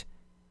the night.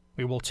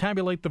 We will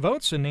tabulate the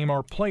votes and name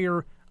our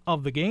player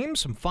of the game.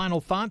 Some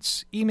final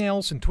thoughts,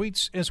 emails, and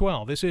tweets as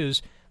well. This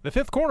is the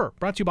fifth quarter,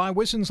 brought to you by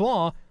Wissen's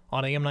Law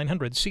on AM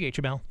 900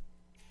 CHML.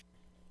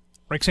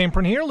 Rick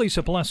Samprin here,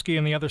 Lisa Pileski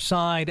on the other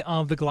side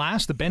of the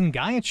glass. The Ben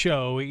Guyot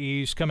Show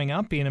is coming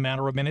up in a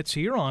matter of minutes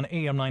here on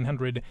AM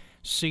 900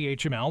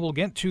 CHML. We'll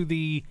get to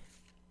the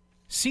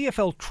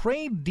CFL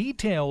trade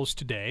details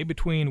today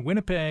between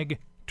Winnipeg,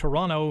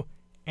 Toronto,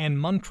 and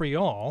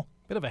Montreal.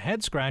 Bit of a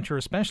head-scratcher,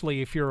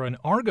 especially if you're an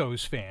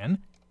Argos fan.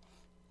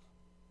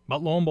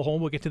 But lo and behold,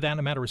 we'll get to that in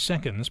a matter of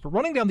seconds. But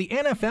running down the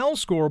NFL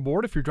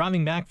scoreboard, if you're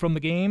driving back from the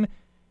game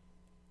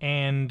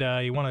and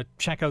you want to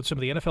check out some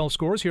of the NFL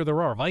scores, here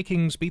there are.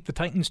 Vikings beat the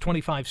Titans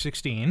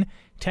 25-16.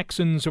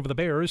 Texans over the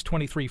Bears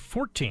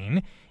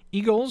 23-14.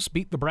 Eagles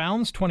beat the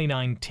Browns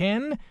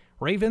 29-10.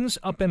 Ravens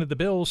upended the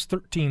Bills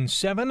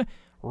 13-7.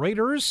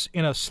 Raiders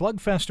in a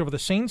slugfest over the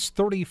Saints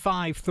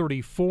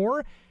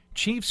 35-34.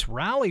 Chiefs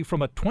rally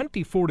from a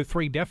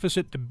 24-3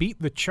 deficit to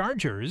beat the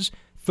Chargers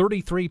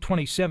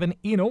 33-27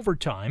 in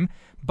overtime.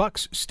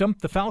 Bucks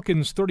stumped the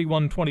Falcons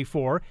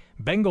 31-24.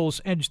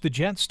 Bengals edged the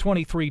Jets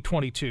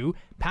 23-22.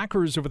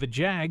 Packers over the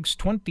Jags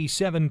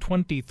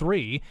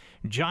 27-23.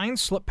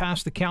 Giants slipped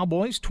past the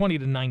Cowboys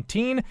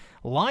 20-19.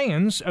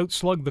 Lions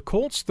outslugged the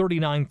Colts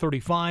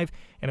 39-35.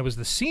 And it was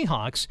the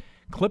Seahawks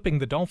clipping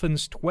the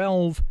Dolphins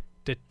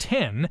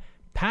 12-10.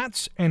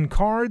 Pats and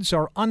Cards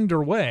are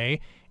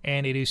underway,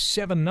 and it is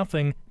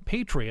 7-0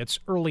 Patriots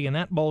early in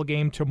that ball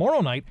game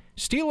tomorrow night.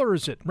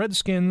 Steelers at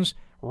Redskins,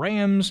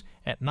 Rams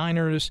at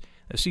Niners.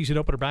 The season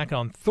opener back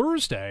on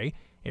Thursday.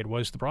 It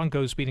was the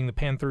Broncos beating the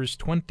Panthers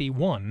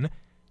 21-20.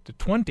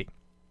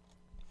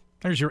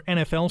 There's your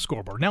NFL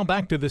scoreboard. Now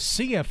back to the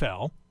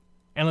CFL,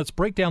 and let's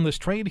break down this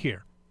trade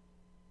here.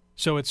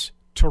 So it's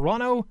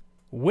Toronto,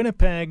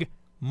 Winnipeg,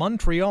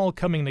 Montreal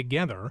coming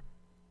together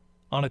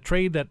on a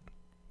trade that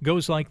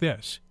goes like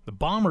this. The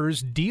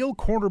Bombers deal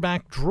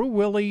quarterback Drew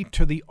Willie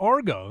to the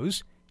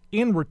Argos.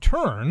 In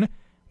return,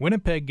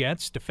 Winnipeg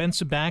gets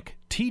defensive back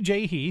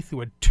TJ Heath, who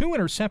had 2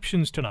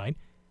 interceptions tonight,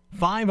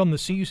 5 on the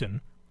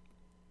season.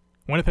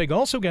 Winnipeg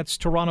also gets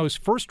Toronto's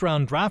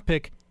first-round draft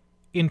pick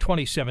in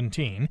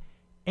 2017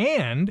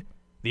 and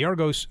the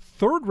Argos'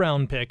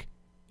 third-round pick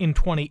in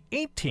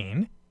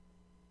 2018.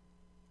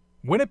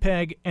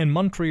 Winnipeg and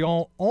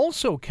Montreal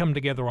also come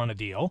together on a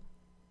deal.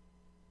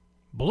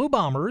 Blue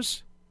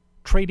Bombers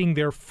trading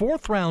their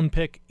fourth-round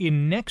pick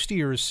in next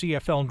year's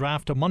CFL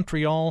draft to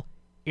Montreal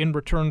in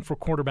return for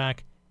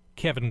quarterback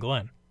Kevin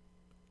Glenn.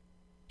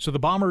 So the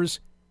Bombers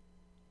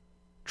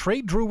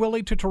trade Drew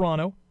Willie to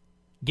Toronto,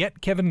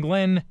 get Kevin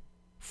Glenn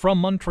from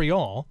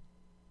Montreal,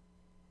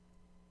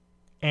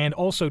 and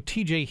also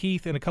TJ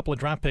Heath and a couple of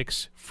draft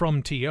picks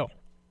from TO.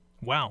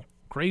 Wow,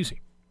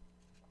 crazy.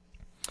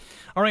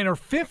 All right, our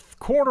fifth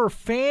quarter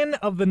fan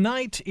of the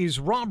night is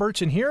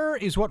Robert, and here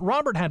is what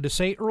Robert had to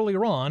say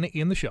earlier on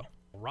in the show.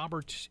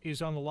 Robert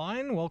is on the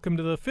line. Welcome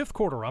to the fifth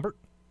quarter, Robert.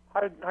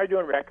 How you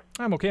doing, Rick?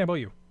 I'm okay. How about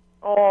you?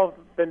 Oh,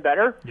 been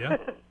better. Yeah.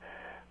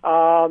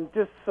 I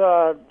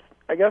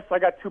guess I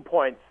got 2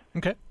 points.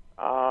 Okay.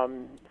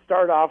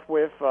 Start off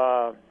with,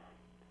 I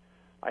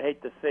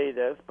hate to say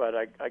this, but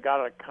I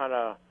got a kind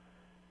of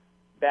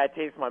bad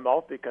taste in my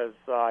mouth because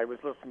I was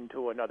listening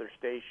to another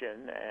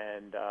station,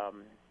 and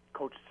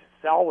Coach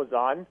Sal was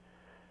on,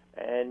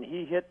 and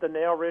he hit the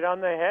nail right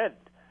on the head.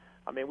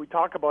 I mean, we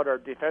talk about our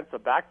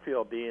defensive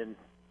backfield being,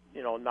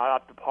 not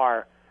up to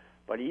par,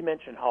 but he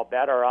mentioned how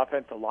bad our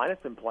offensive line has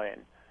been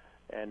playing,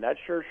 and that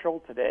sure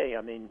showed today.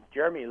 I mean,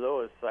 Jeremy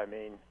Lewis,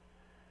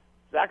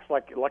 Zach's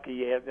lucky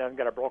he hasn't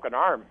got a broken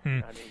arm. I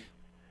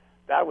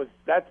mean,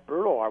 that's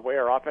brutal, our way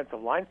our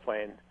offensive line's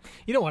playing.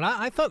 You know what?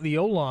 I thought the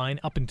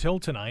O-line up until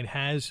tonight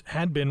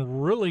had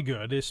been really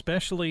good,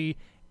 especially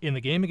in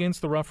the game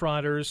against the Rough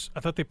Riders. I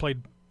thought they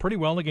played pretty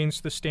well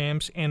against the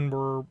Stamps and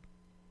were,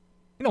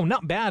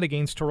 not bad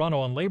against Toronto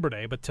on Labor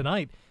Day, but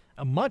tonight,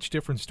 a much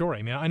different story.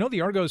 I mean, I know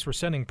the Argos were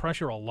sending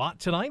pressure a lot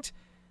tonight,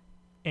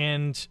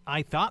 and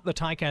I thought the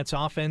Ticats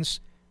offense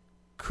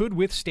could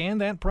withstand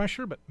that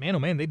pressure, but man, oh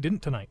man, they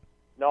didn't tonight.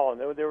 No,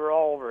 they were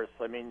all over us.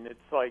 I mean, it's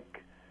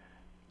like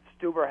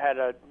Stuber had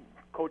a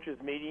coaches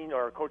meeting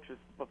or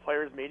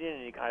players meeting,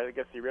 and I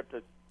guess he ripped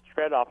a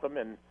shred off them,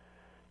 and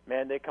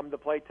man, they come to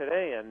play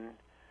today,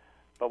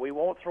 but we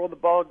won't throw the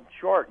ball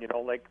short,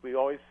 like we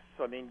always.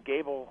 I mean,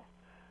 Gable.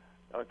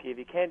 Okay, if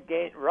you can't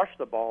rush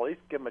the ball, at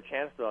least give him a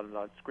chance on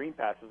screen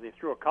passes. They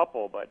threw a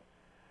couple, but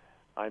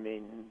I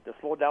mean, to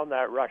slow down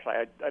that rush,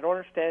 I don't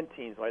understand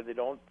teams why they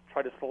don't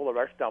try to slow the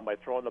rush down by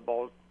throwing the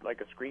ball like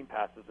a screen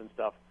passes and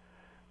stuff.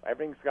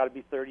 Everything's got to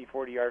be 30,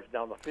 40 yards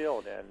down the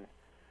field, and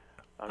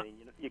I mean,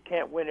 you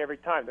can't win every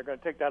time. They're going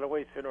to take that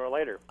away sooner or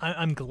later.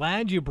 I'm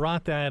glad you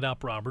brought that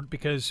up, Robert,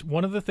 because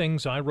one of the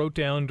things I wrote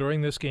down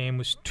during this game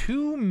was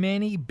too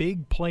many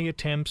big play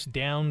attempts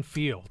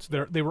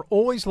downfield. They were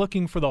always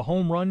looking for the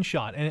home run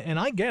shot, and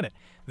I get it.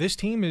 This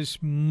team is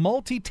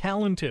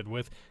multi-talented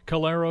with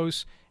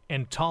Caleros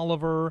and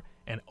Tolliver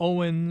and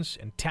Owens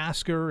and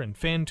Tasker and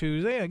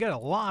Fantuz. They got a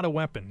lot of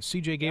weapons.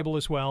 C.J. Gable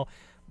as well.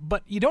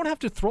 But you don't have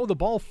to throw the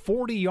ball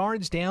 40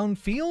 yards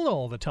downfield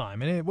all the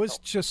time, and it was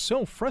just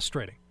so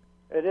frustrating.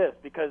 It is,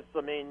 because,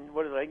 I mean,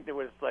 there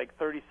was like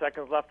 30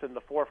 seconds left in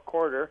the fourth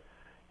quarter,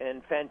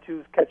 and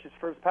Fantuz catches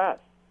first pass.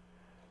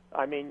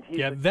 I mean,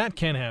 that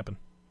can happen.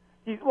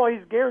 He's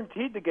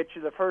guaranteed to get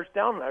you the first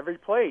down on every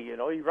play.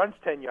 He runs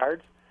 10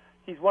 yards.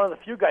 He's one of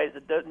the few guys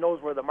that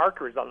knows where the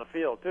marker is on the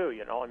field, too,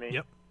 I mean.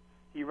 Yep.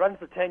 He runs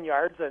the 10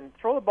 yards and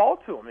throw the ball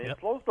to him. It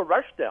slows the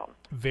rush down.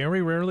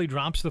 Very rarely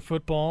drops the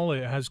football.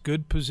 It has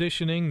good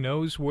positioning,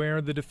 knows where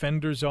the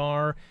defenders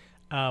are.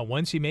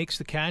 Once he makes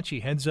the catch, he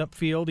heads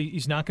upfield.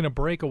 He's not going to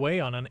break away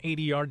on an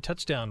 80-yard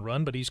touchdown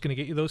run, but he's going to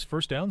get you those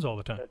first downs all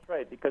the time. That's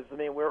right, because, I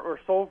mean, we're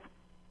so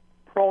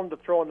prone to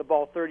throwing the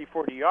ball 30,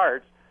 40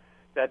 yards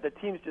that the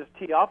teams just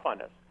tee off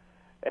on us.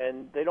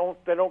 And they don't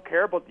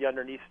care about the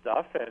underneath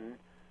stuff, and,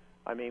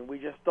 I mean, we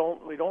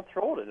don't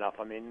throw it enough.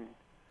 I mean,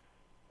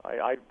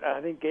 I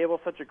think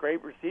Gable's such a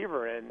great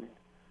receiver, and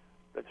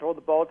to throw the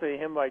ball to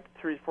him like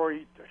 3-4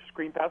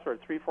 screen pass or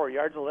 3-4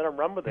 yards and let him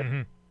run with it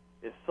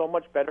is so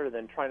much better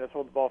than trying to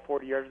throw the ball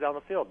 40 yards down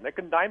the field. And they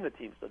can dime the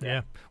teams to that.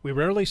 Yeah, we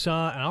rarely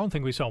saw, and I don't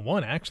think we saw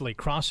one actually,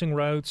 crossing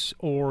routes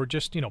or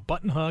just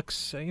button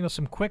hooks.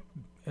 Some quick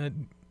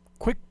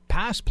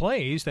pass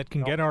plays that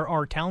can get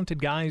our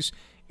talented guys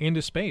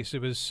into space.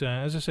 It was,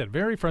 as I said,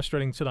 very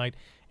frustrating tonight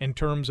in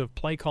terms of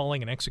play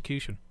calling and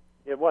execution.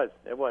 It was.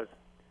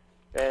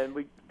 And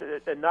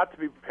not to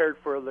be prepared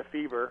for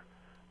Lefebvre.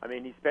 I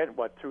mean, he spent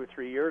 2 or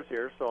 3 years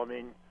here, so I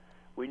mean,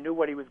 we knew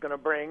what he was going to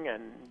bring,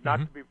 and not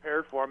to be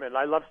prepared for him. And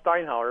I love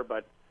Steinhauer,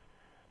 but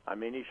I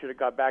mean, he should have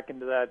got back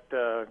into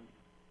that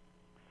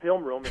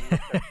film room and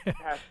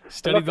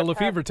studied the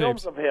Lefebvre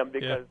tapes of him,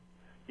 because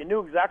you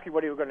knew exactly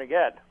what he was going to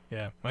get.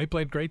 Yeah, he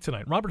played great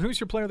tonight. Robert, who's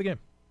your player of the game?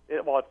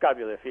 It's got to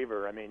be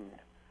Lefebvre. I mean,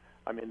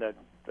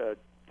 the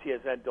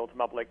TSN built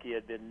him up like he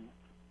had been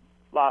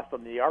lost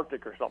on the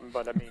Arctic or something,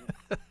 but I mean,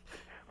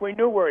 we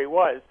knew where he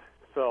was,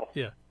 so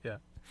yeah,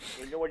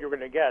 we knew what you were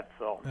going to get.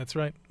 So that's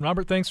right.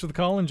 Robert, thanks for the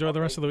call. Enjoy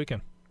the rest of the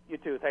weekend. You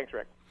too. Thanks,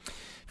 Rick.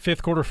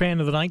 Fifth quarter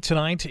fan of the night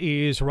tonight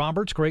is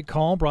Roberts. Great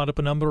call. Brought up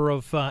a number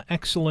of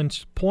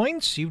excellent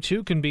points. You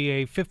too can be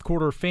a fifth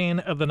quarter fan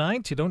of the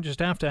night. You don't just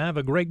have to have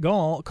a great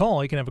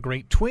call. You can have a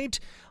great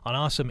tweet, an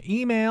awesome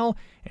email,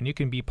 and you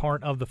can be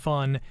part of the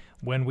fun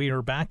when we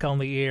are back on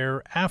the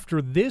air after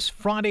this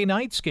Friday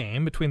night's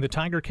game between the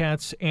Tiger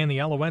Cats and the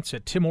Alouettes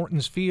at Tim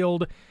Hortons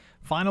Field.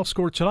 Final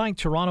score tonight,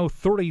 Toronto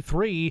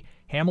 33,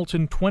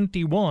 Hamilton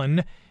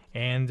 21.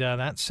 And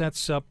that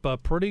sets up a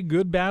pretty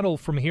good battle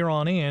from here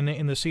on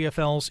in the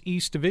CFL's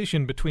East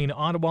Division between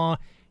Ottawa,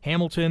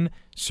 Hamilton,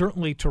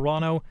 certainly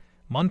Toronto,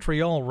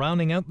 Montreal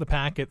rounding out the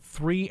pack at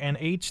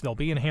 3-8. They'll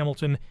be in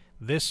Hamilton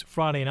this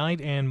Friday night.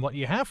 And what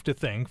you have to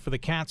think for the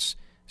Cats,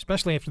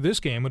 especially after this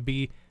game, would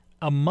be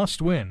a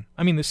must-win.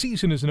 I mean, the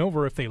season isn't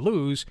over if they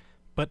lose,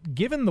 but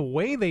given the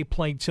way they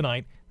played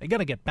tonight, they got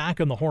to get back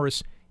on the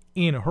horse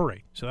in a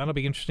hurry. So that'll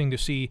be interesting to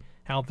see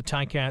how the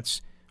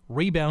Ticats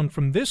rebound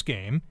from this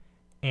game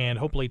and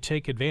hopefully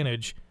take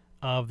advantage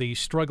of the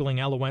struggling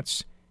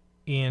Alouettes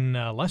in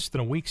less than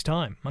a week's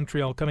time.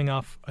 Montreal coming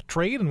off a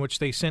trade in which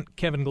they sent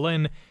Kevin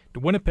Glenn to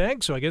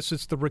Winnipeg, so I guess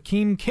it's the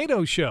Rakeem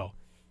Cato show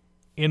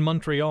in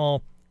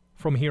Montreal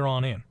from here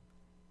on in.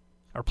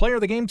 Our player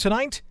of the game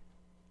tonight,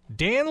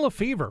 Dan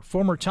Lefevre,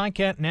 former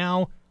Ticat,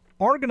 now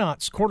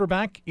Argonauts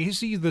quarterback. Is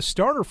he the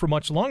starter for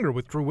much longer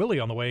with Drew Willie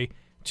on the way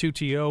to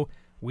TO?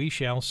 We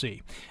shall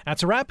see.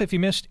 That's a wrap. If you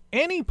missed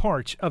any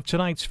part of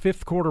tonight's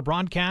fifth quarter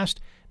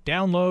broadcast,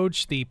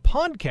 download the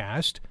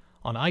podcast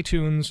on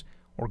iTunes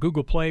or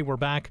Google Play. We're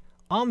back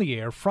on the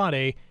air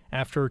Friday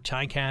after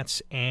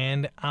Ticats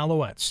and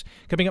Alouettes.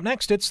 Coming up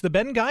next, it's the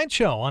Ben Guide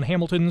Show on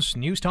Hamilton's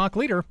News Talk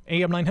leader,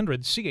 AM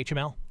 900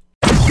 CHML.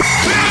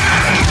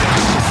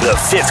 The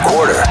fifth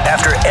quarter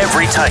after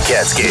every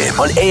Ticats game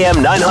on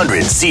AM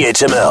 900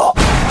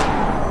 CHML.